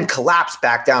then collapse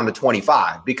back down to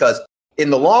 25, because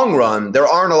in the long run, there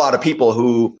aren't a lot of people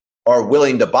who are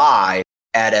willing to buy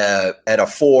at a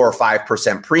 4 or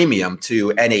 5% premium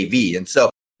to NAV. And so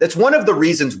that's one of the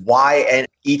reasons why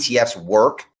ETFs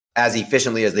work as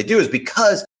efficiently as they do, is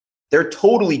because they're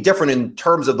totally different in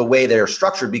terms of the way they're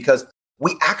structured, because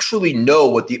we actually know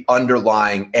what the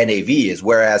underlying NAV is.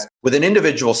 Whereas with an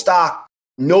individual stock,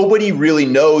 nobody really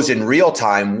knows in real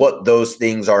time what those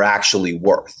things are actually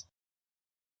worth.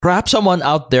 Perhaps someone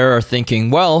out there are thinking,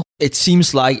 well, it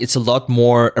seems like it's a lot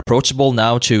more approachable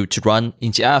now to run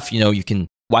ETF. You can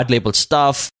white label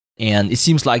stuff, and it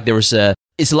seems like there is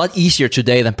it's a lot easier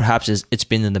today than perhaps it's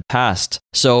been in the past.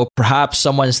 So perhaps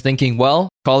someone is thinking, well,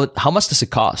 call it, how much does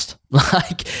it cost?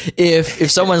 Like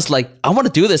if someone's like, I want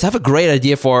to do this, I have a great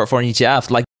idea for an ETF.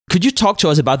 Like, could you talk to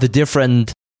us about the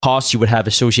different costs you would have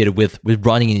associated with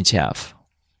running an ETF?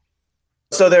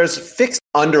 So there's fixed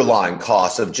underlying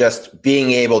costs of just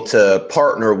being able to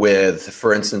partner with,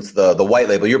 for instance, the white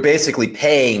label. You're basically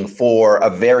paying for a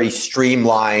very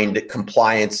streamlined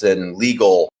compliance and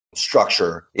legal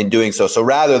structure in doing so. So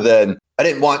rather than, I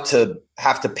didn't want to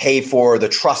have to pay for the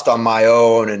trust on my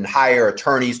own and hire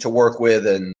attorneys to work with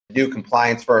and do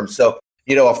compliance firms. So,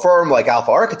 a firm like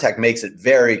Alpha Architect makes it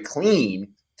very clean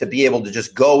to be able to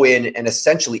just go in and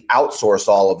essentially outsource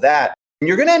all of that. And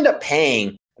you're going to end up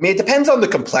paying, it depends on the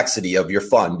complexity of your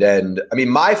fund. And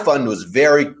my fund was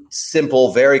very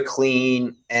simple, very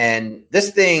clean. And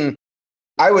this thing,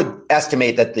 I would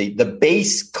estimate that the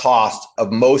base cost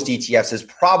of most ETFs is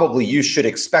probably, you should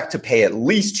expect to pay at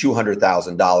least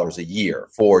 $200,000 a year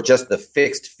for just the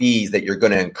fixed fees that you're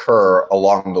going to incur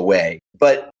along the way.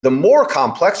 But the more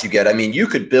complex you get, you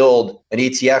could build an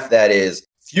ETF that is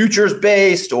futures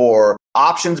based or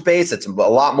options based. It's a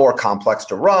lot more complex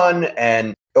to run,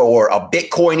 or a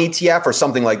Bitcoin ETF or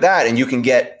something like that. And you can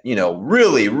get,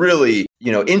 really, really,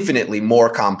 infinitely more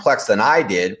complex than I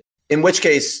did, in which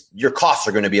case your costs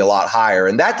are going to be a lot higher.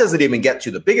 And that doesn't even get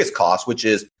to the biggest cost, which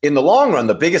is, in the long run,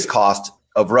 the biggest cost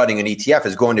of running an ETF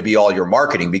is going to be all your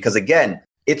marketing. Because again,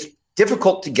 it's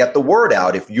difficult to get the word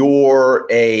out if you're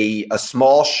a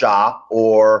small shop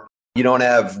or you don't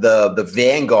have the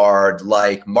Vanguard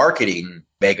like marketing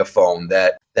megaphone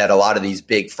that a lot of these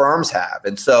big firms have.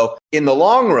 And so in the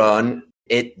long run,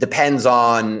 it depends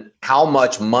on how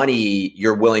much money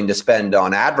you're willing to spend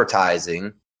on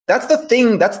advertising. That's the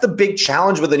thing. That's the big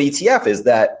challenge with an ETF, is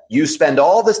that you spend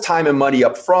all this time and money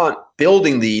up front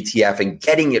building the ETF and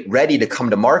getting it ready to come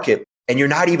to market, and you're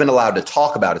not even allowed to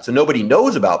talk about it. So nobody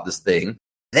knows about this thing.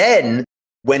 Then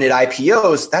when it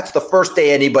IPOs, that's the first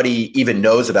day anybody even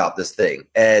knows about this thing.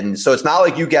 And so it's not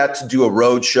like you get to do a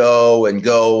road show and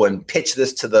go and pitch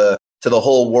this to the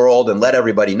whole world and let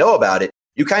everybody know about it.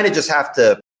 You kind of just have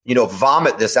to,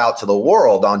 vomit this out to the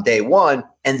world on day one.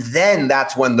 And then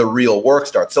that's when the real work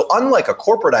starts. So unlike a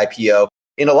corporate IPO,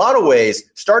 in a lot of ways,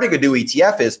 starting a new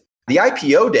ETF is the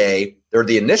IPO day, or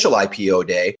the initial IPO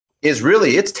day, is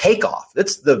really its takeoff.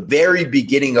 It's the very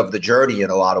beginning of the journey in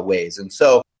a lot of ways. And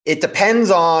so it depends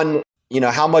on,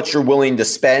 how much you're willing to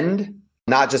spend,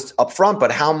 not just upfront,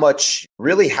 but how much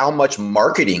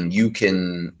marketing you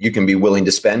can be willing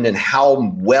to spend, and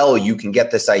how well you can get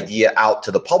this idea out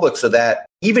to the public, so that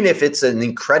even if it's an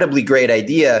incredibly great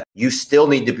idea, you still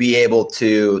need to be able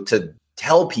to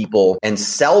tell people and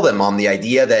sell them on the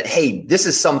idea that, hey, this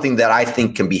is something that I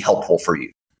think can be helpful for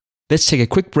you. Let's take a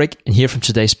quick break and hear from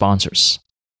today's sponsors.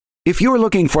 If you're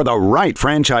looking for the right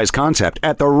franchise concept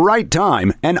at the right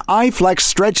time, an iFlex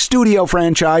Stretch Studio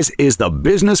franchise is the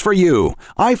business for you.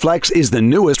 iFlex is the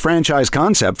newest franchise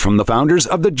concept from the founders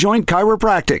of The Joint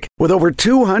Chiropractic. With over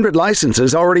 200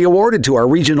 licenses already awarded to our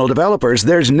regional developers,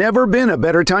 there's never been a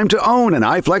better time to own an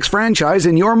iFlex franchise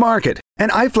in your market. An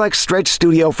iFlex Stretch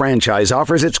Studio franchise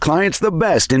offers its clients the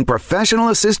best in professional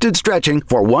assisted stretching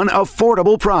for one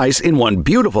affordable price in one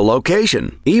beautiful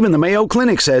location. Even the Mayo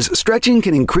Clinic says stretching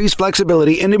can increase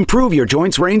flexibility and improve your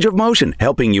joints' range of motion,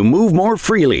 helping you move more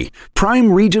freely.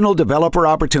 Prime regional developer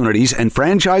opportunities and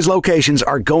franchise locations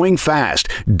are going fast.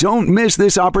 Don't miss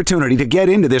this opportunity to get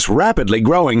into this rapidly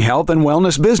growing health and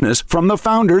wellness business from the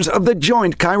founders of The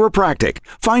Joint Chiropractic.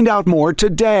 Find out more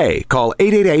today. Call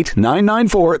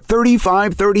 888-994-3539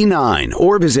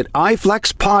 or visit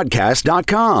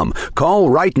iflexpodcast.com. Call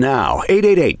right now,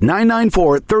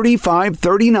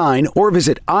 888-994-3539 or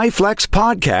visit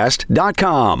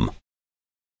iflexpodcast.com.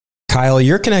 Kyle,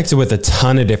 you're connected with a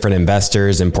ton of different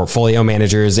investors and portfolio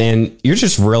managers, and you're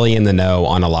just really in the know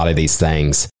on a lot of these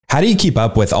things. How do you keep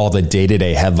up with all the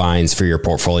day-to-day headlines for your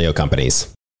portfolio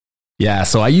companies? Yeah,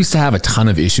 so I used to have a ton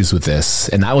of issues with this,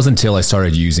 and that was until I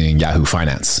started using Yahoo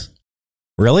Finance.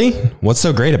 Really? What's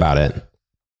so great about it?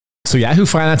 So Yahoo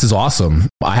Finance is awesome.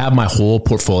 I have my whole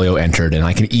portfolio entered, and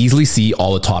I can easily see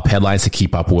all the top headlines to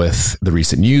keep up with the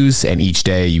recent news. And each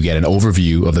day you get an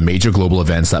overview of the major global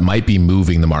events that might be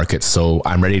moving the market. So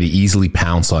I'm ready to easily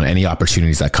pounce on any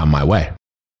opportunities that come my way.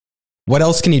 What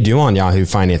else can you do on Yahoo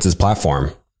Finance's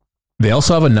platform? They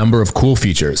also have a number of cool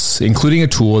features, including a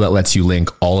tool that lets you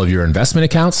link all of your investment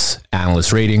accounts,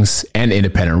 analyst ratings, and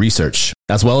independent research,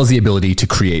 as well as the ability to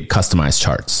create customized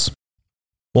charts.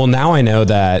 Well, now I know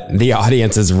that the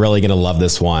audience is really going to love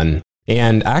this one,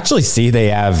 and actually see they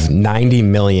have 90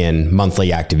 million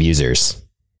monthly active users.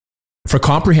 For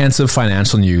comprehensive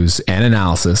financial news and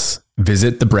analysis,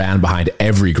 Visit the brand behind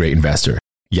every great investor,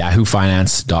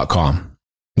 yahoofinance.com.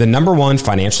 The number one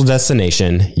financial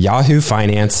destination,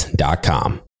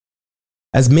 yahoofinance.com.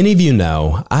 As many of you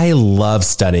know, I love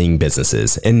studying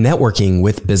businesses and networking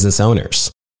with business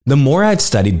owners. The more I've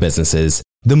studied businesses,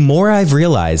 the more I've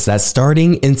realized that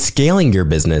starting and scaling your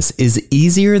business is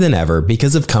easier than ever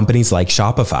because of companies like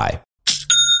Shopify.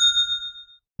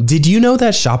 Did you know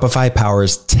that Shopify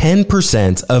powers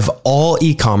 10% of all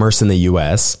e-commerce in the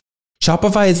US?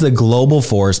 Shopify is the global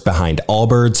force behind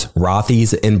Allbirds,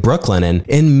 Rothy's, and Brooklinen,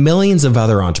 and millions of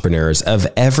other entrepreneurs of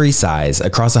every size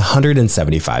across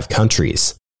 175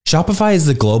 countries. Shopify is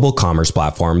the global commerce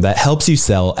platform that helps you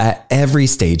sell at every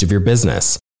stage of your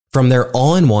business, from their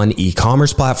all-in-one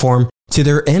e-commerce platform to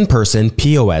their in-person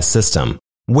POS system.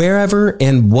 Wherever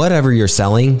and whatever you're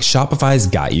selling, Shopify's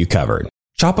got you covered.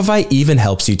 Shopify even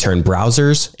helps you turn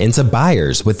browsers into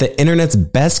buyers with the internet's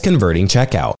best converting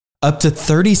checkout, up to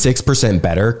 36%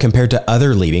 better compared to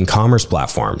other leading commerce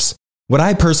platforms. What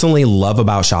I personally love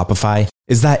about Shopify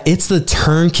is that it's the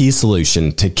turnkey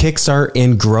solution to kickstart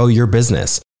and grow your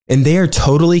business, and they are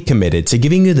totally committed to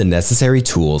giving you the necessary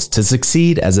tools to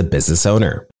succeed as a business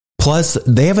owner. Plus,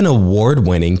 they have an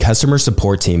award-winning customer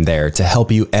support team there to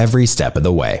help you every step of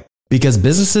the way. Because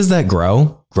businesses that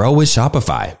grow with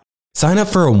Shopify. Sign up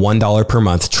for a $1 per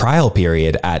month trial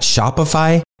period at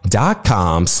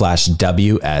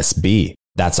shopify.com/WSB.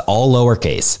 That's all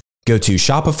lowercase. Go to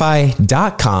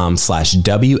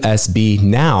shopify.com/WSB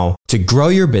now to grow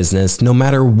your business no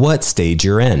matter what stage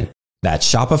you're in. That's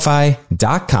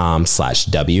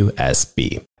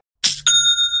shopify.com/WSB.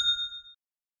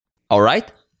 All right,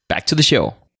 back to the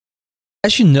show.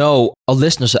 As you know, our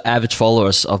listeners are avid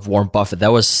followers of Warren Buffett.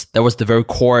 That was the very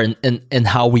core in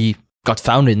how we got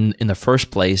founded in the first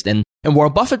place. And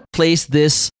Warren Buffett placed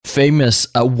this famous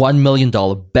 $1 million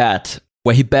bet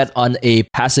where he bet on a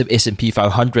passive S&P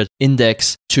 500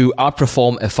 index to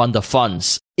outperform a fund of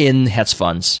funds in hedge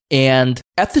funds. And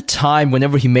at the time,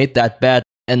 whenever he made that bet,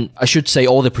 and I should say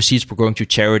all the proceeds were going to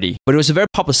charity, but it was a very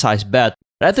publicized bet.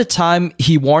 At the time,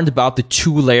 he warned about the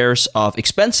 2 layers of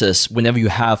expenses whenever you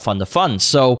have fund of funds.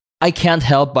 So I can't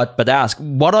help but ask,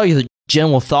 what are your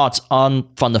general thoughts on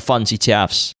fund of funds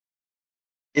ETFs?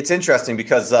 It's interesting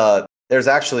because there's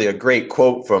actually a great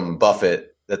quote from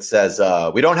Buffett that says,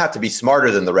 we don't have to be smarter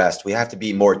than the rest. We have to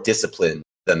be more disciplined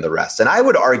than the rest. And I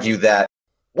would argue that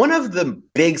one of the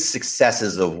big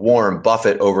successes of Warren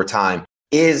Buffett over time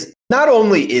is not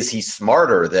only is he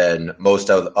smarter than most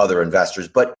of other investors,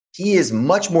 but he is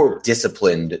much more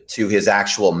disciplined to his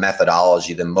actual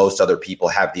methodology than most other people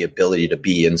have the ability to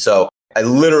be. And so I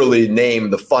literally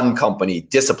named the fund company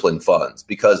Disciplined Funds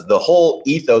because the whole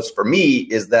ethos for me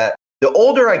is that the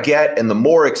older I get and the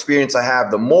more experience I have,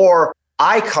 the more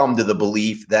I come to the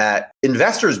belief that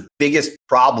investors' biggest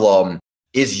problem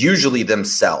is usually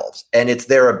themselves. And it's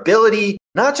their ability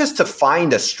not just to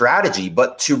find a strategy,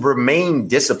 but to remain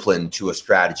disciplined to a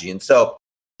strategy. And so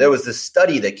there was this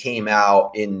study that came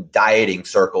out in dieting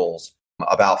circles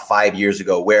about 5 years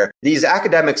ago where these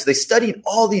academics, they studied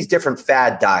all these different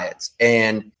fad diets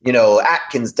and,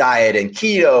 Atkins diet and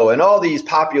keto and all these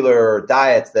popular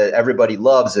diets that everybody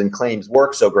loves and claims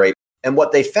work so great. And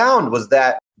what they found was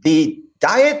that the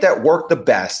diet that worked the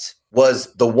best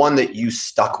was the one that you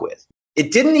stuck with.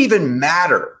 It didn't even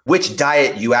matter which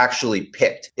diet you actually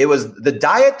picked. It was the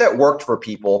diet that worked for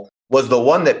people was the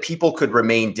one that people could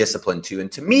remain disciplined to.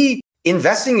 And to me,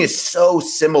 investing is so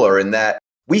similar in that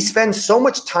we spend so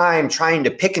much time trying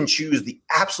to pick and choose the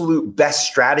absolute best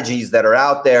strategies that are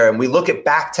out there. And we look at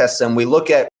back tests and we look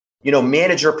at,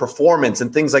 manager performance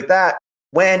and things like that.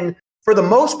 When for the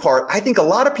most part, I think a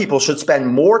lot of people should spend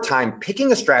more time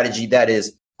picking a strategy that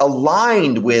is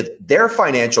aligned with their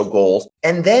financial goals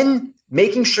and then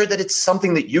making sure that it's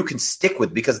something that you can stick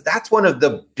with, because that's one of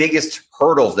the biggest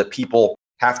hurdles that people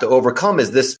have to overcome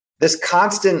is this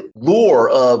constant lure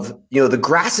of, the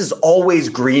grass is always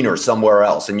greener somewhere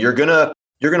else. And you're going to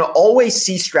always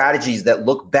see strategies that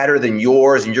look better than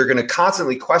yours. And you're going to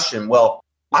constantly question, well,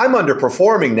 I'm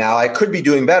underperforming now. I could be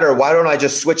doing better. Why don't I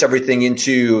just switch everything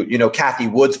into, Kathy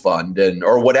Wood's fund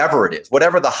or whatever it is,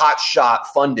 whatever the hot shot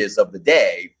fund is of the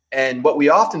day. And what we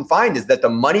often find is that the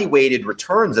money weighted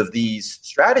returns of these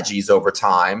strategies over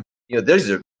time,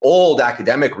 there's old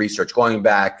academic research going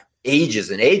back ages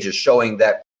and ages showing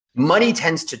that money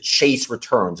tends to chase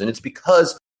returns. And it's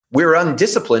because we're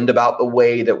undisciplined about the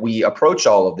way that we approach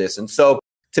all of this. And so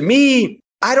to me,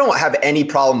 I don't have any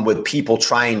problem with people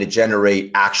trying to generate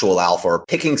actual alpha or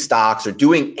picking stocks or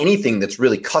doing anything that's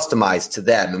really customized to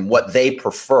them and what they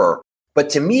prefer. But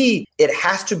to me, it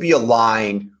has to be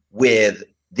aligned with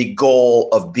the goal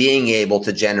of being able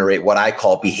to generate what I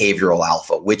call behavioral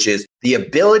alpha, which is the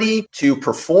ability to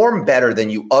perform better than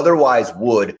you otherwise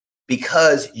would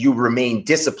because you remain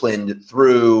disciplined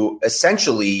through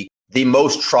essentially the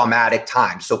most traumatic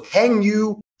time. So can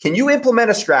you implement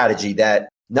a strategy that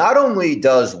not only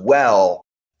does well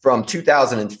from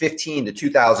 2015 to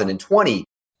 2020,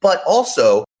 but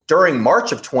also during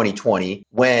March of 2020,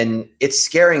 when it's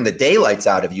scaring the daylights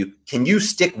out of you, can you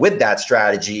stick with that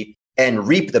strategy and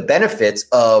reap the benefits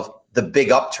of the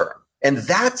big upturn? And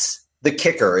that's the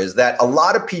kicker, is that a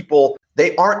lot of people,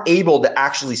 they aren't able to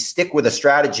actually stick with a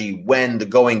strategy when the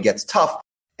going gets tough.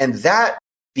 And that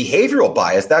behavioral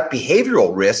bias, that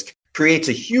behavioral risk creates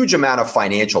a huge amount of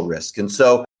financial risk. And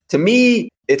so to me,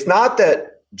 it's not that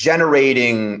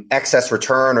generating excess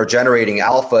return or generating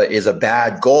alpha is a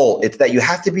bad goal. It's that you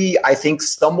have to be, I think,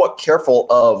 somewhat careful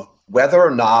of whether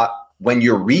or not when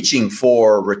you're reaching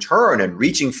for return and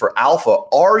reaching for alpha,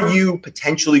 are you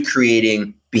potentially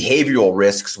creating behavioral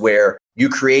risks where you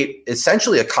create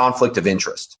essentially a conflict of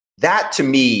interest? That, to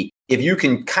me, if you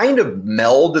can kind of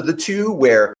meld the two,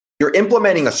 where you're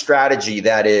implementing a strategy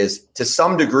that is to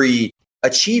some degree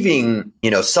achieving,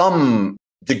 some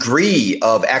degree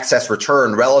of excess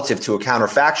return relative to a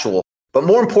counterfactual, but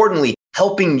more importantly,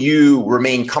 helping you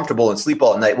remain comfortable and sleep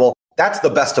well at night, well, that's the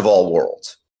best of all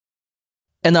worlds.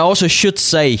 And I also should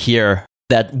say here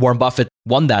that Warren Buffett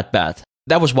won that bet.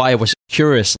 That was why I was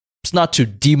curious. It's not to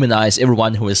demonize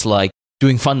everyone who is like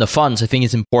doing fund of funds. I think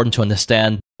it's important to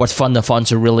understand what fund of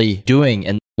funds are really doing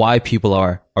and why people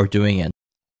are doing it.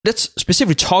 Let's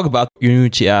specifically talk about your new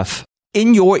ETF.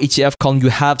 In your ETF column, you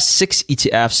have 6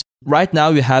 ETFs. Right now,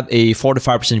 you have a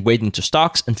 45% weighting to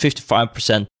stocks and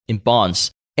 55% in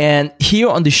bonds. And here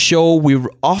on the show, we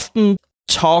often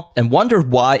talk and wonder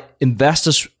why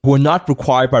investors who are not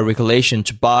required by regulation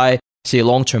to buy, say,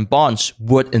 long-term bonds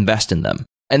would invest in them.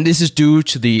 And this is due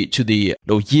to the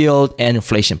low yield and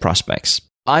inflation prospects.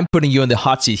 I'm putting you in the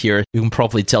hot seat here. You can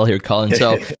probably tell here, Cullen.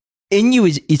 So in your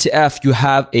ETF, you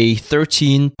have a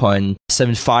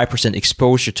 13.75%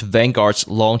 exposure to Vanguard's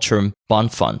long-term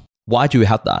bond fund. Why do you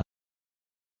have that?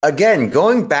 Again,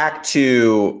 going back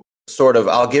to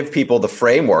I'll give people the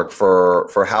framework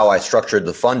for how I structured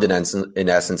the fund in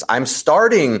essence. I'm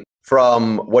starting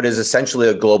from what is essentially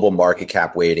a global market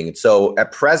cap weighting. And so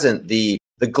at present, the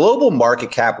global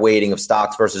market cap weighting of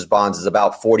stocks versus bonds is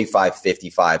about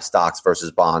 45-55 stocks versus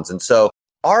bonds. And so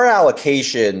our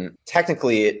allocation,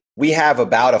 technically, we have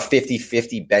about a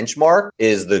 50-50 benchmark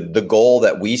is the goal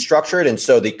that we structured. And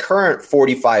so the current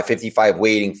 45-55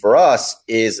 weighting for us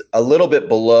is a little bit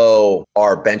below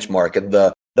our benchmark. And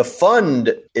the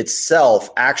fund itself,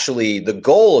 actually, the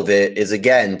goal of it is,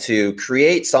 again, to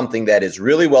create something that is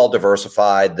really well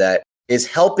diversified, that is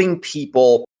helping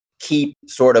people keep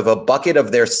sort of a bucket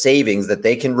of their savings that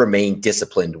they can remain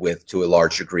disciplined with to a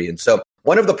large degree. And so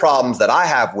one of the problems that I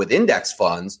have with index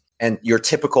funds, and your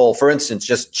typical, for instance,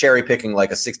 just cherry picking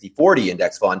like a 60-40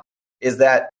 index fund, is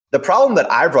that the problem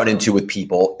that I've run into with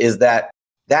people is that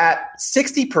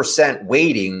 60%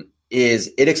 weighting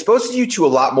it exposes you to a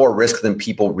lot more risk than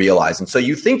people realize. And so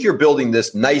you think you're building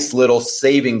this nice little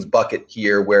savings bucket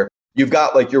here where you've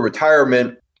got like your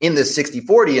retirement in this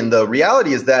 60-40. And the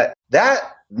reality is that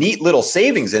neat little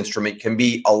savings instrument can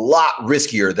be a lot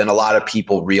riskier than a lot of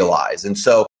people realize. And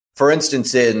so, for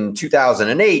instance, in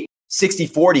 2008,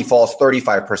 60-40 falls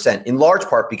 35%, in large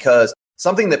part because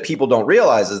something that people don't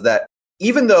realize is that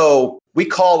even though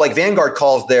Vanguard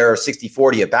calls their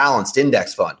 60-40 a balanced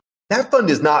index fund, that fund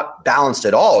is not balanced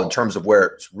at all in terms of where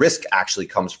its risk actually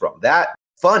comes from. That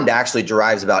fund actually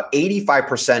derives about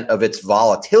 85% of its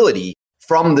volatility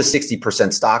from the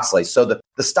 60% stock slice. So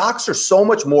the stocks are so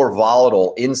much more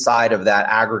volatile inside of that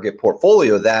aggregate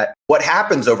portfolio that what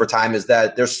happens over time is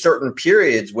that there's certain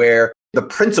periods where the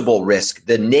principal risk,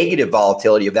 the negative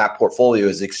volatility of that portfolio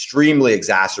is extremely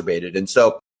exacerbated. And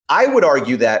so I would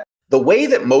argue that the way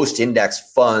that most index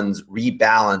funds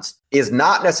rebalance is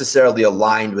not necessarily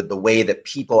aligned with the way that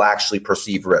people actually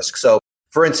perceive risk. So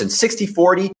for instance,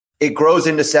 60-40, it grows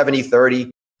into 70-30,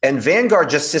 and Vanguard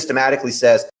just systematically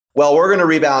says, well, we're going to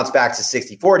rebalance back to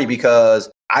 60-40 because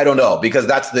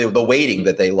that's the weighting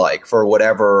that they like for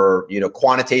whatever,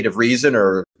 quantitative reason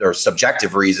or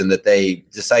subjective reason that they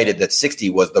decided that 60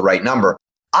 was the right number.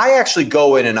 I actually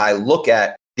go in and I look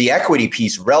at the equity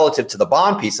piece relative to the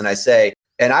bond piece, and I say,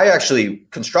 and I actually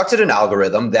constructed an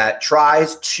algorithm that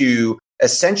tries to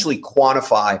essentially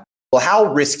quantify, well,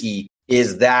 how risky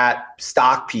is that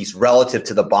stock piece relative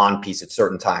to the bond piece at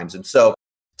certain times? And so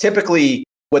typically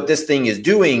what this thing is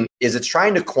doing is it's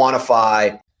trying to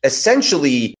quantify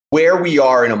essentially where we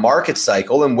are in a market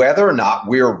cycle and whether or not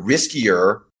we're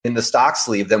riskier in the stock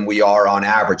sleeve than we are on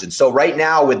average. And so right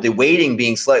now, with the weighting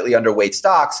being slightly underweight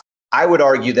stocks, I would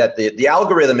argue that the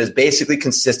algorithm is basically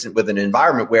consistent with an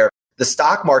environment where the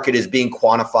stock market is being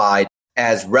quantified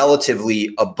as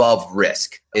relatively above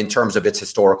risk in terms of its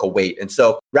historical weight. And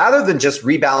so rather than just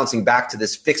rebalancing back to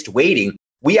this fixed weighting,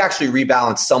 we actually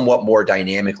rebalance somewhat more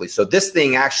dynamically. So this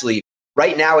thing actually,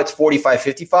 right now it's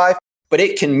 45-55, but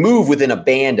it can move within a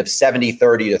band of 70-30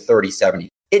 to 30-70.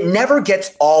 It never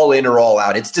gets all in or all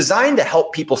out. It's designed to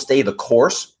help people stay the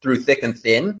course through thick and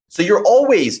thin. So you're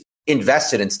always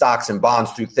invested in stocks and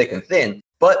bonds through thick and thin,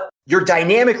 but you're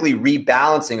dynamically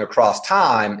rebalancing across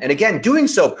time. And again, doing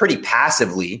so pretty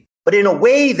passively, but in a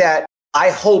way that I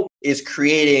hope is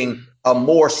creating a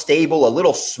more stable, a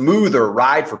little smoother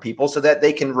ride for people so that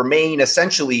they can remain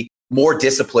essentially more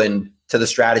disciplined to the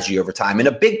strategy over time. And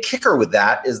a big kicker with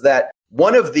that is that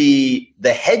one of the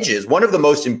hedges, one of the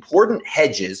most important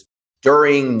hedges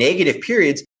during negative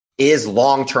periods is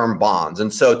long-term bonds.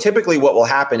 And so typically what will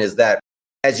happen is that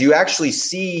as you actually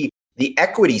see the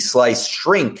equity slice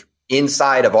shrink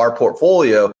inside of our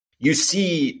portfolio, you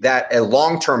see that a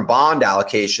long-term bond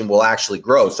allocation will actually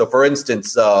grow. So for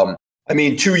instance,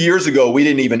 2 years ago, we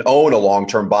didn't even own a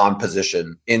long-term bond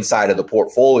position inside of the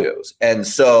portfolios. And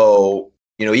so,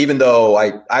 even though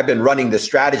I've been running this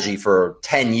strategy for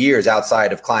 10 years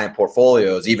outside of client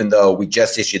portfolios, even though we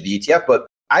just issued the ETF, but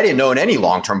I didn't own any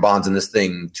long-term bonds in this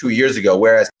thing 2 years ago.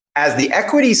 Whereas as the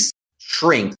equities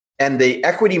shrink and the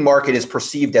equity market is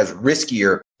perceived as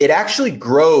riskier, it actually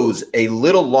grows a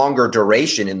little longer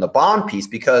duration in the bond piece,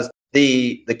 because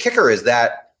the kicker is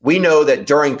that we know that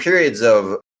during periods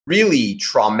of really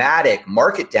traumatic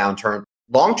market downturn,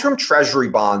 long-term treasury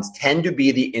bonds tend to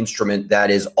be the instrument that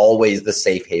is always the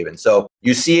safe haven. So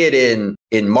you see it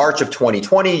in March of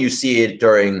 2020, you see it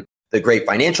during the great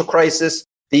financial crisis.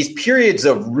 These periods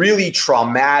of really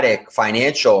traumatic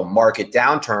financial market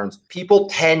downturns, people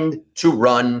tend to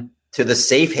run to the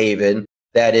safe haven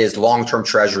that is long-term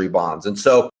treasury bonds. And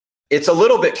so it's a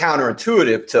little bit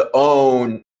counterintuitive to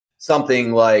own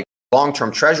something like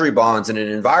long-term treasury bonds in an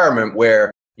environment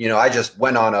where, I just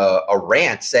went on a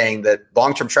rant saying that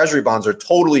long-term treasury bonds are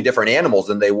totally different animals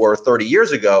than they were 30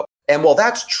 years ago. And while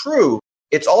that's true,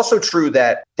 it's also true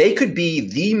that they could be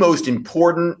the most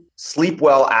important sleep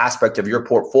well aspect of your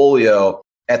portfolio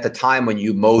at the time when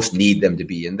you most need them to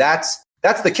be. And that's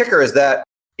the kicker, is that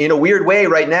in a weird way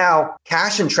right now,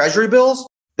 cash and treasury bills,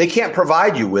 they can't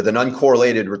provide you with an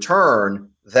uncorrelated return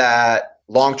that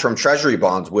long-term treasury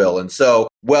bonds will. And so,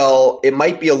 it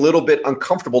might be a little bit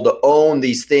uncomfortable to own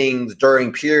these things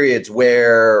during periods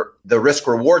where the risk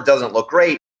reward doesn't look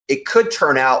great. It could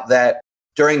turn out that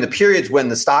during the periods when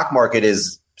the stock market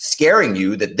is scaring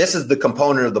you, that this is the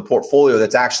component of the portfolio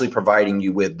that's actually providing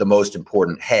you with the most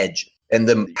important hedge and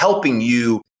them helping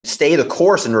you stay the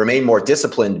course and remain more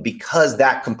disciplined, because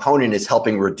that component is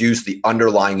helping reduce the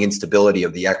underlying instability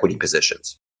of the equity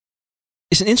positions.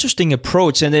 It's an interesting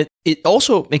approach, and it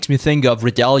also makes me think of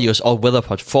Redellio's all-weather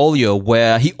portfolio,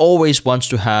 where he always wants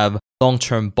to have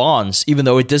long-term bonds, even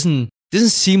though it doesn't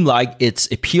seem like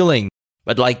it's appealing.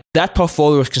 But like that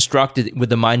portfolio is constructed with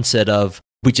the mindset of,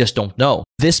 we just don't know.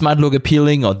 This might look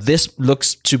appealing, or this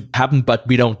looks to happen, but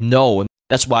we don't know. And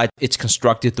that's why it's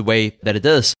constructed the way that it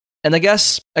is. And I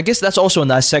guess that's also a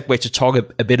nice segue to talk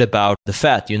a bit about the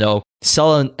Fed.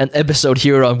 Sell an episode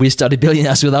here on We Study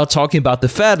Billionaires without talking about the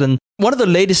Fed. And one of the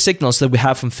latest signals that we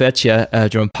have from Fed Chair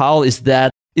Jerome Powell is that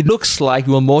it looks like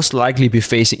we will most likely be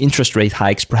facing interest rate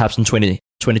hikes, perhaps in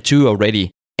 2022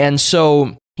 already. And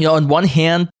so, on one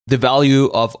hand, the value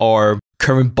of our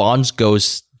current bonds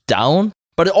goes down,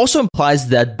 but it also implies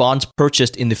that bonds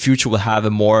purchased in the future will have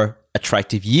a more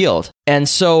attractive yield.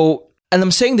 And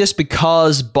I'm saying this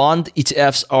because bond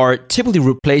ETFs are typically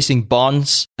replacing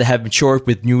bonds that have matured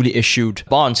with newly issued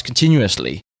bonds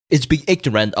continuously. It's being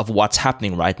ignorant of what's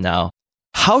happening right now.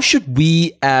 How should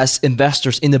we as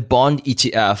investors in a bond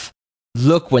ETF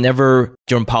look whenever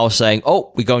Jerome Powell is saying,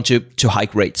 we're going to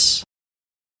hike rates?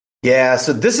 Yeah,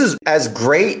 so this is as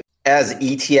great as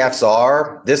ETFs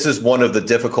are. This is one of the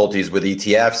difficulties with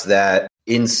ETFs, that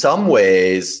in some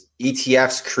ways,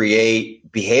 ETFs create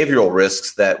behavioral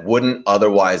risks that wouldn't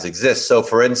otherwise exist. So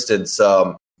for instance,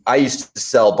 I used to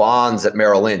sell bonds at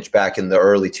Merrill Lynch back in the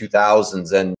early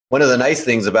 2000s. And one of the nice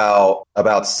things about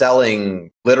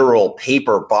selling literal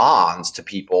paper bonds to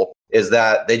people is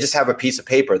that they just have a piece of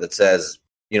paper that says,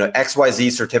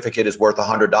 XYZ certificate is worth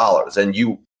 $100. And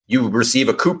you receive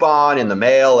a coupon in the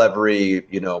mail every,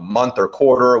 month or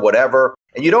quarter or whatever.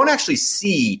 And you don't actually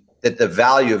see that the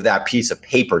value of that piece of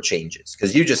paper changes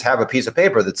because you just have a piece of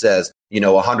paper that says,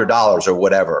 $100 or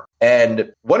whatever.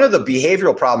 And one of the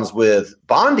behavioral problems with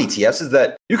bond ETFs is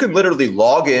that you can literally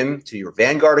log in to your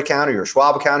Vanguard account or your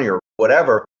Schwab account or your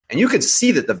whatever, and you could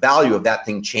see that the value of that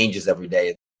thing changes every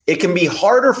day. It can be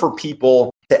harder for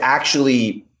people to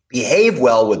actually behave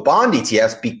well with bond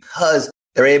ETFs because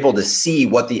they're able to see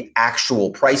what the actual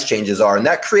price changes are. And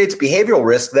that creates behavioral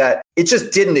risk that it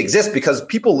just didn't exist because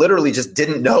people literally just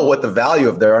didn't know what the value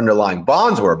of their underlying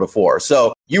bonds were before.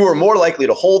 So you were more likely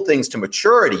to hold things to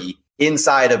maturity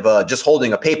inside of just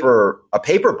holding a paper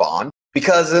bond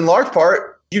because in large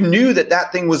part, you knew that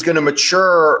that thing was going to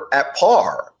mature at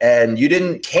par and you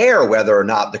didn't care whether or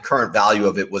not the current value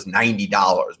of it was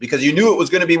 $90 because you knew it was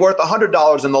going to be worth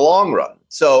 $100 in the long run.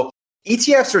 So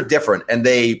ETFs are different and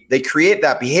they create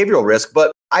that behavioral risk,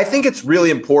 but I think it's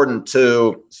really important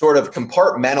to sort of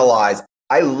compartmentalize.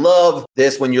 I love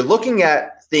this when you're looking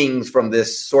at things from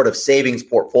this sort of savings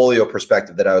portfolio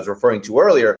perspective that I was referring to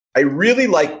earlier. I really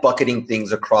like bucketing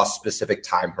things across specific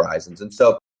time horizons. And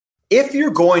so if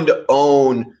you're going to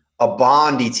own a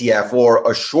bond ETF or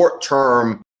a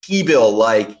short-term T-bill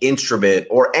like instrument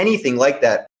or anything like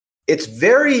that, it's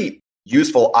very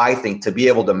useful, I think, to be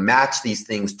able to match these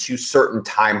things to certain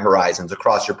time horizons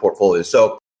across your portfolio.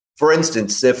 So, for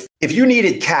instance, if you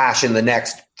needed cash in the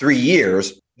next 3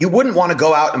 years, you wouldn't want to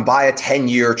go out and buy a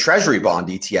 10-year treasury bond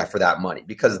ETF for that money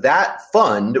because that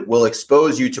fund will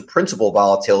expose you to principal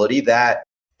volatility that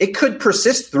it could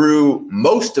persist through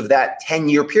most of that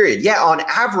 10-year period. Yeah, on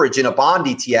average in a bond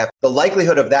ETF, the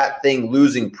likelihood of that thing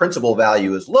losing principal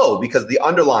value is low because the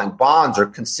underlying bonds are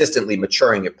consistently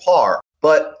maturing at par.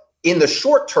 But in the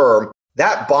short term,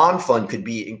 that bond fund could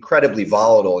be incredibly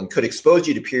volatile and could expose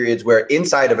you to periods where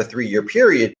inside of a 3-year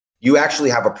period, you actually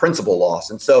have a principal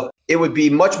loss. And so it would be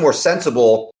much more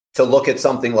sensible to look at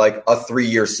something like a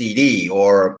 3-year CD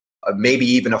or maybe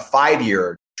even a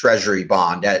 5-year treasury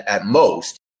bond at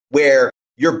most, where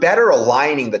you're better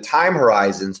aligning the time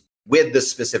horizons with the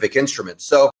specific instruments.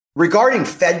 So regarding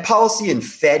Fed policy and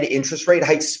Fed interest rate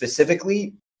hikes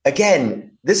specifically,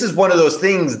 again, this is one of those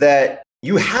things that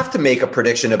you have to make a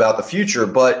prediction about the future,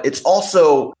 but it's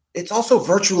also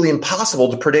virtually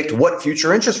impossible to predict what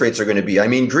future interest rates are going to be. I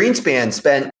mean, Greenspan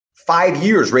spent 5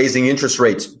 years raising interest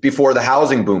rates before the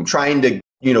housing boom, trying to,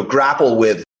 grapple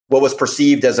with what was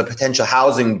perceived as a potential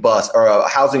housing bust or a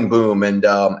housing boom and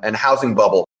housing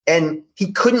bubble. And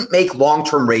he couldn't make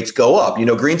long-term rates go up.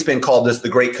 Greenspan called this the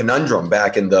great conundrum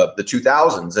back in the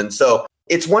 2000s. And so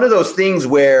it's one of those things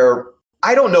where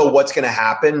I don't know what's going to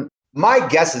happen. My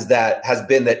guess has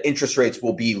been that interest rates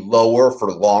will be lower for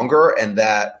longer and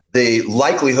that the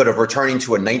likelihood of returning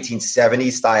to a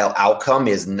 1970s style outcome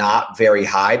is not very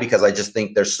high because I just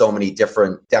think there's so many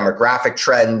different demographic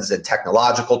trends and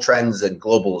technological trends and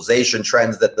globalization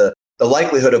trends that the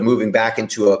likelihood of moving back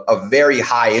into a very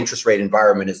high interest rate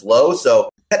environment is low. So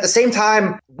at the same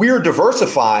time, we're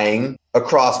diversifying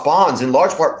across bonds in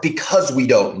large part because we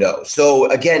don't know.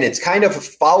 So again, it's kind of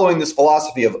following this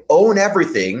philosophy of own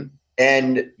everything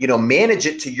and manage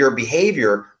it to your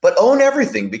behavior, but own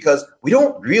everything because we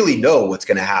don't really know what's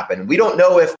going to happen. We don't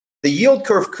know if the yield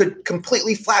curve could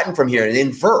completely flatten from here and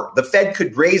invert. The Fed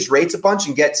could raise rates a bunch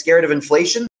and get scared of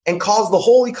inflation and cause the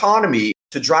whole economy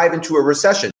to drive into a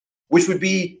recession, which would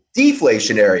be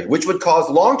deflationary, which would cause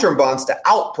long-term bonds to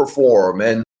outperform.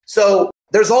 And so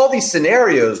there's all these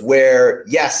scenarios where,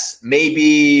 yes,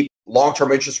 maybe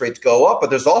long-term interest rates go up,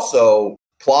 but there's also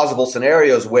plausible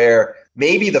scenarios where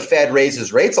maybe the Fed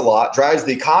raises rates a lot, drives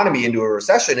the economy into a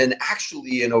recession, and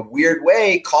actually in a weird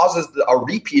way causes a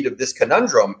repeat of this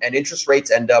conundrum and interest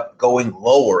rates end up going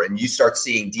lower and you start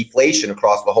seeing deflation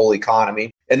across the whole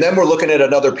economy. And then we're looking at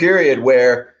another period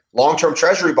where long-term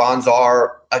treasury bonds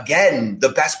are, again, the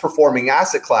best performing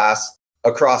asset class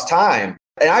across time.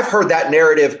 And I've heard that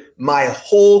narrative my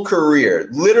whole career,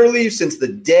 literally since the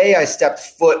day I stepped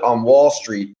foot on Wall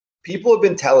Street. People have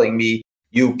been telling me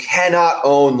you cannot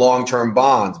own long-term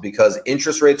bonds because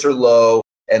interest rates are low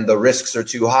and the risks are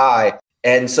too high.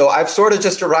 And so I've sort of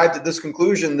just arrived at this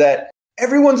conclusion that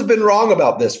everyone's been wrong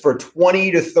about this for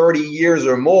 20 to 30 years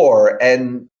or more.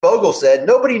 And Bogle said,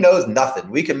 nobody knows nothing.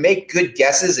 We can make good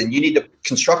guesses and you need to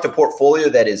construct a portfolio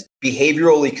that is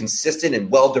behaviorally consistent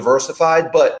and well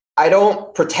diversified. But I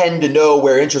don't pretend to know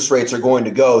where interest rates are going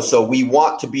to go. So we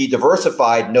want to be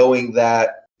diversified, knowing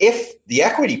that if the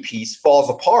equity piece falls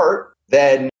apart,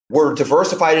 then we're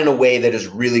diversified in a way that is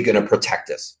really going to protect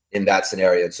us in that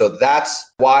scenario. And so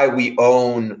that's why we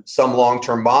own some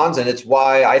long-term bonds. And it's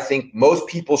why I think most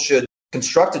people should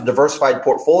construct a diversified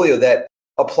portfolio that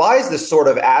applies this sort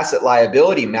of asset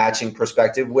liability matching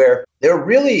perspective where they're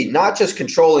really not just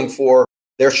controlling for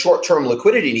their short-term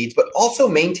liquidity needs, but also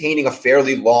maintaining a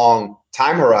fairly long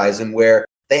time horizon where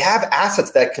they have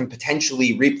assets that can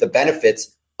potentially reap the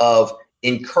benefits of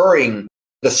incurring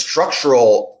the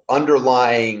structural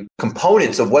underlying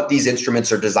components of what these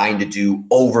instruments are designed to do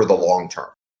over the long term.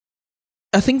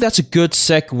 I think that's a good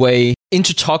segue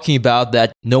into talking about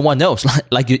that no one knows.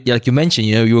 Like you mentioned,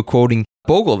 you were quoting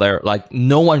Bogle there. Like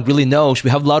no one really knows. We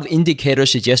have a lot of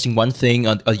indicators suggesting one thing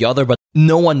or the other, but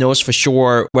no one knows for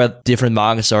sure where different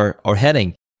markets are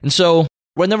heading. And so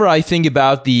whenever I think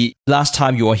about the last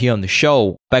time you were here on the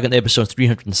show, back in episode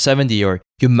 370, or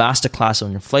your masterclass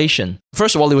on inflation,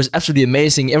 first of all, it was absolutely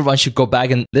amazing. Everyone should go back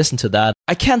and listen to that.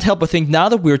 I can't help but think now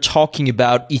that we're talking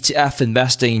about ETF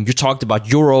investing, you talked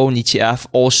about your own ETF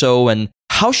also, and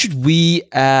how should we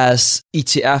as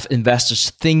ETF investors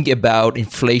think about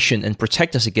inflation and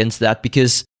protect us against that?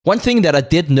 Because one thing that I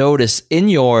did notice in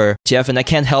your ETF, and I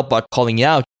can't help but calling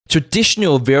out,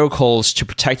 traditional vehicles to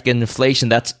protect against inflation,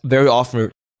 that's very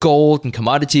often gold and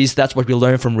commodities. That's what we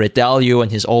learned from Ray Dalio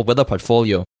and his all-weather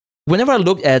portfolio. Whenever I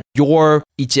look at your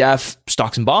ETF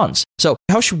stocks and bonds, so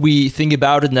how should we think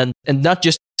about it, and not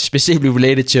just specifically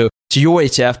related to your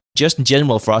ETF, just in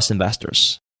general for us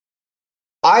investors?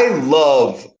 I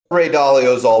love Ray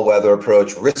Dalio's all-weather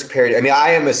approach, risk parity. I mean, I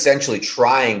am essentially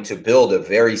trying to build a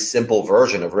very simple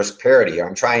version of risk parity.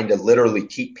 I'm trying to literally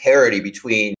keep parity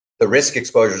between the risk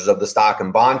exposures of the stock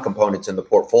and bond components in the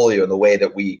portfolio and the way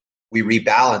that we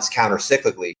rebalance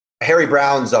countercyclically. Harry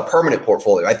Brown's permanent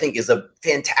portfolio, I think, is a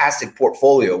fantastic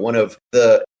portfolio. One of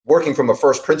the, working from a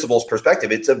first principles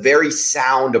perspective, it's a very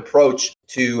sound approach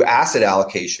to asset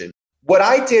allocation. What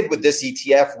I did with this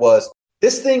ETF was,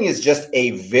 this thing is just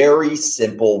a very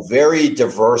simple, very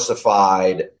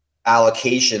diversified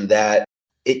allocation that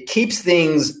it keeps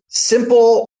things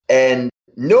simple and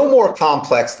no more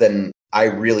complex than I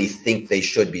really think they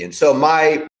should be. And so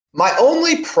my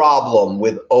only problem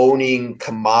with owning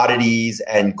commodities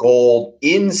and gold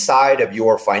inside of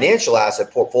your financial asset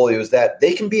portfolio is that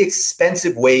they can be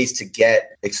expensive ways to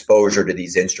get exposure to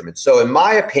these instruments. So in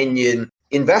my opinion,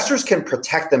 investors can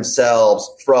protect themselves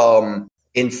from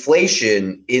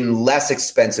inflation in less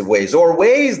expensive ways, or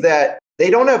ways that they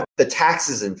don't have the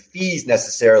taxes and fees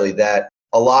necessarily that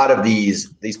a lot of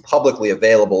these publicly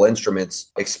available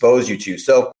instruments expose you to.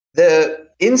 So the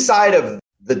inside of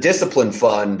the discipline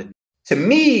fund, to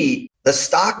me, the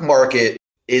stock market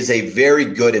is a very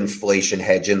good inflation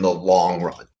hedge in the long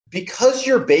run. Because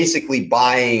you're basically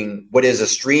buying what is a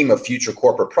stream of future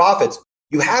corporate profits,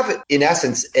 you have, in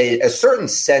essence, a certain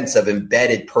sense of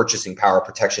embedded purchasing power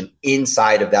protection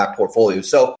inside of that portfolio.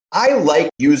 So I like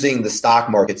using the stock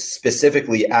market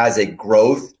specifically as a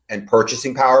growth and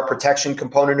purchasing power protection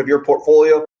component of your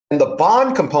portfolio. And the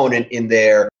bond component in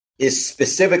there is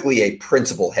specifically a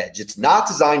principal hedge. It's not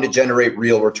designed to generate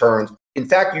real returns. In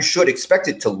fact, you should expect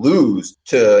it to lose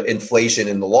to inflation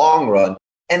in the long run.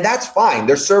 And that's fine.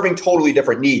 They're serving totally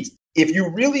different needs. If you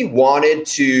really wanted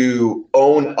to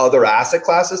own other asset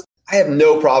classes, I have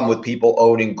no problem with people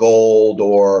owning gold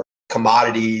or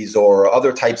commodities or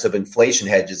other types of inflation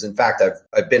hedges. In fact,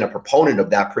 I've been a proponent of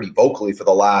that pretty vocally for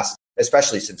the last,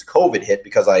 especially since COVID hit,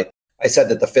 because I said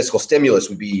that the fiscal stimulus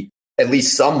would be at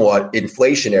least somewhat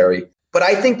inflationary. But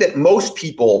I think that most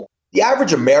people, the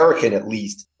average American at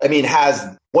least,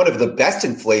 has one of the best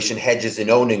inflation hedges in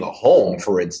owning a home,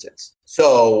 for instance.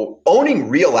 So owning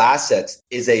real assets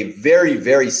is a very,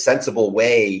 very sensible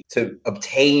way to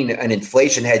obtain an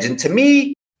inflation hedge. And to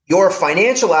me, your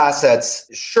financial assets,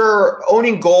 sure,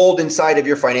 owning gold inside of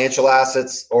your financial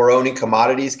assets or owning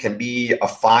commodities can be a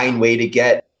fine way to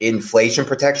get inflation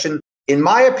protection. In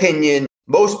my opinion,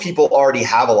 most people already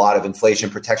have a lot of inflation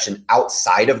protection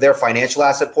outside of their financial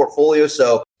asset portfolio.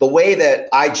 So the way that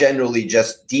I generally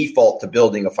just default to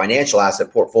building a financial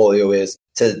asset portfolio is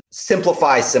to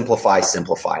simplify.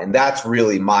 And that's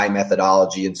really my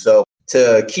methodology. And so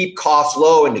to keep costs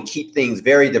low and to keep things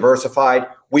very diversified,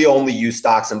 we only use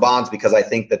stocks and bonds because I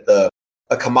think that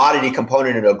a commodity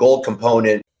component and a gold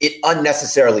component, it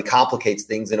unnecessarily complicates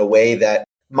things in a way that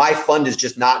my fund is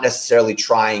just not necessarily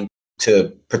trying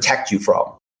to protect you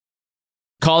from.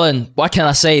 Cullen, what can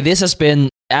I say? This has been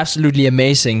absolutely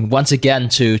amazing once again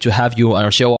to have you on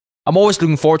our show. I'm always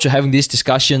looking forward to having these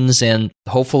discussions, and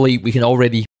hopefully we can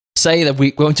already say that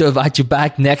we're going to invite you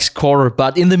back next quarter.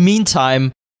 But in the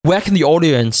meantime, where can the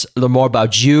audience learn more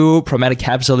about you, Pragmatic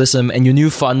Capitalism, and your new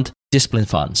fund, Discipline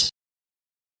Funds?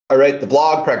 All right, the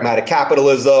blog, Pragmatic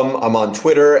Capitalism. I'm on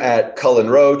Twitter at Cullen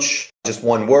Roche, just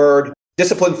one word.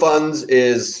 Discipline Funds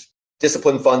is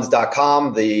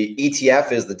disciplinefunds.com. The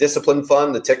ETF is the Discipline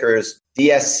Fund. The ticker is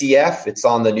DSCF. It's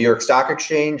on the New York Stock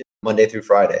Exchange Monday through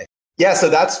Friday. Yeah, so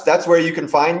that's where you can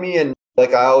find me. And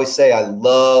like I always say, I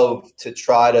love to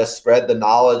try to spread the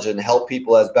knowledge and help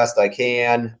people as best I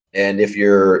can. And if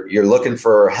you're looking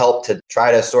for help to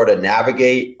try to sort of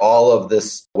navigate all of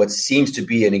this, what seems to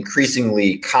be an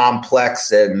increasingly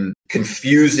complex and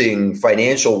confusing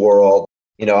financial world,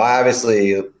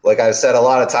 obviously, like I've said a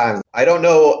lot of times, I don't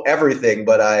know everything,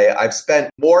 but I've spent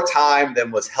more time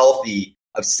than was healthy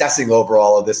obsessing over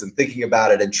all of this and thinking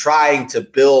about it and trying to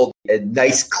build a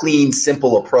nice, clean,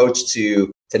 simple approach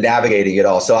to navigating it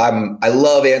all. So I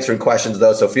love answering questions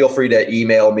though. So feel free to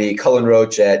email me, Cullen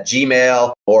Roche at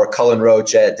Gmail or Cullen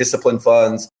Roche at Discipline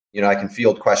Funds. I can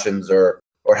field questions or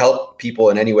help people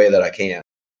in any way that I can.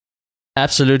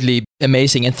 Absolutely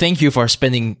amazing. And thank you for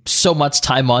spending so much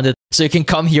time on it. So you can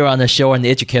come here on the show and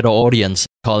educate our audience,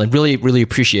 Cullen. Really, really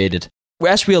appreciate it.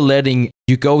 As we are letting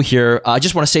you go here, I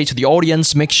just want to say to the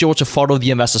audience, make sure to follow the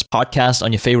Investors Podcast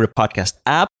on your favorite podcast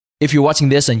app. If you're watching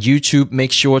this on YouTube,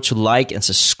 make sure to like and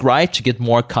subscribe to get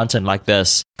more content like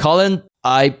this. Cullen,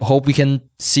 I hope we can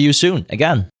see you soon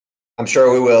again. I'm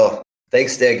sure we will.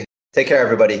 Thanks, Stig. Take care,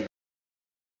 everybody.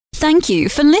 Thank you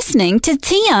for listening to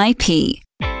TIP.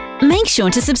 Make sure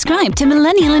to subscribe to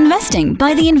Millennial Investing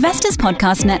by the Investors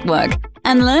Podcast Network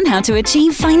and learn how to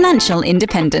achieve financial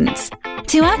independence.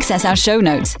 To access our show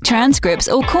notes, transcripts,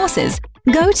 or courses,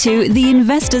 go to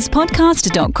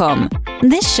theinvestorspodcast.com.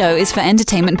 This show is for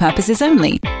entertainment purposes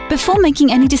only. Before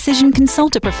making any decision,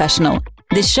 consult a professional.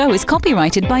 This show is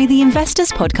copyrighted by the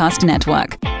Investors Podcast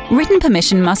Network. Written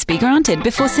permission must be granted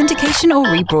before syndication or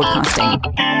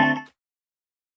rebroadcasting.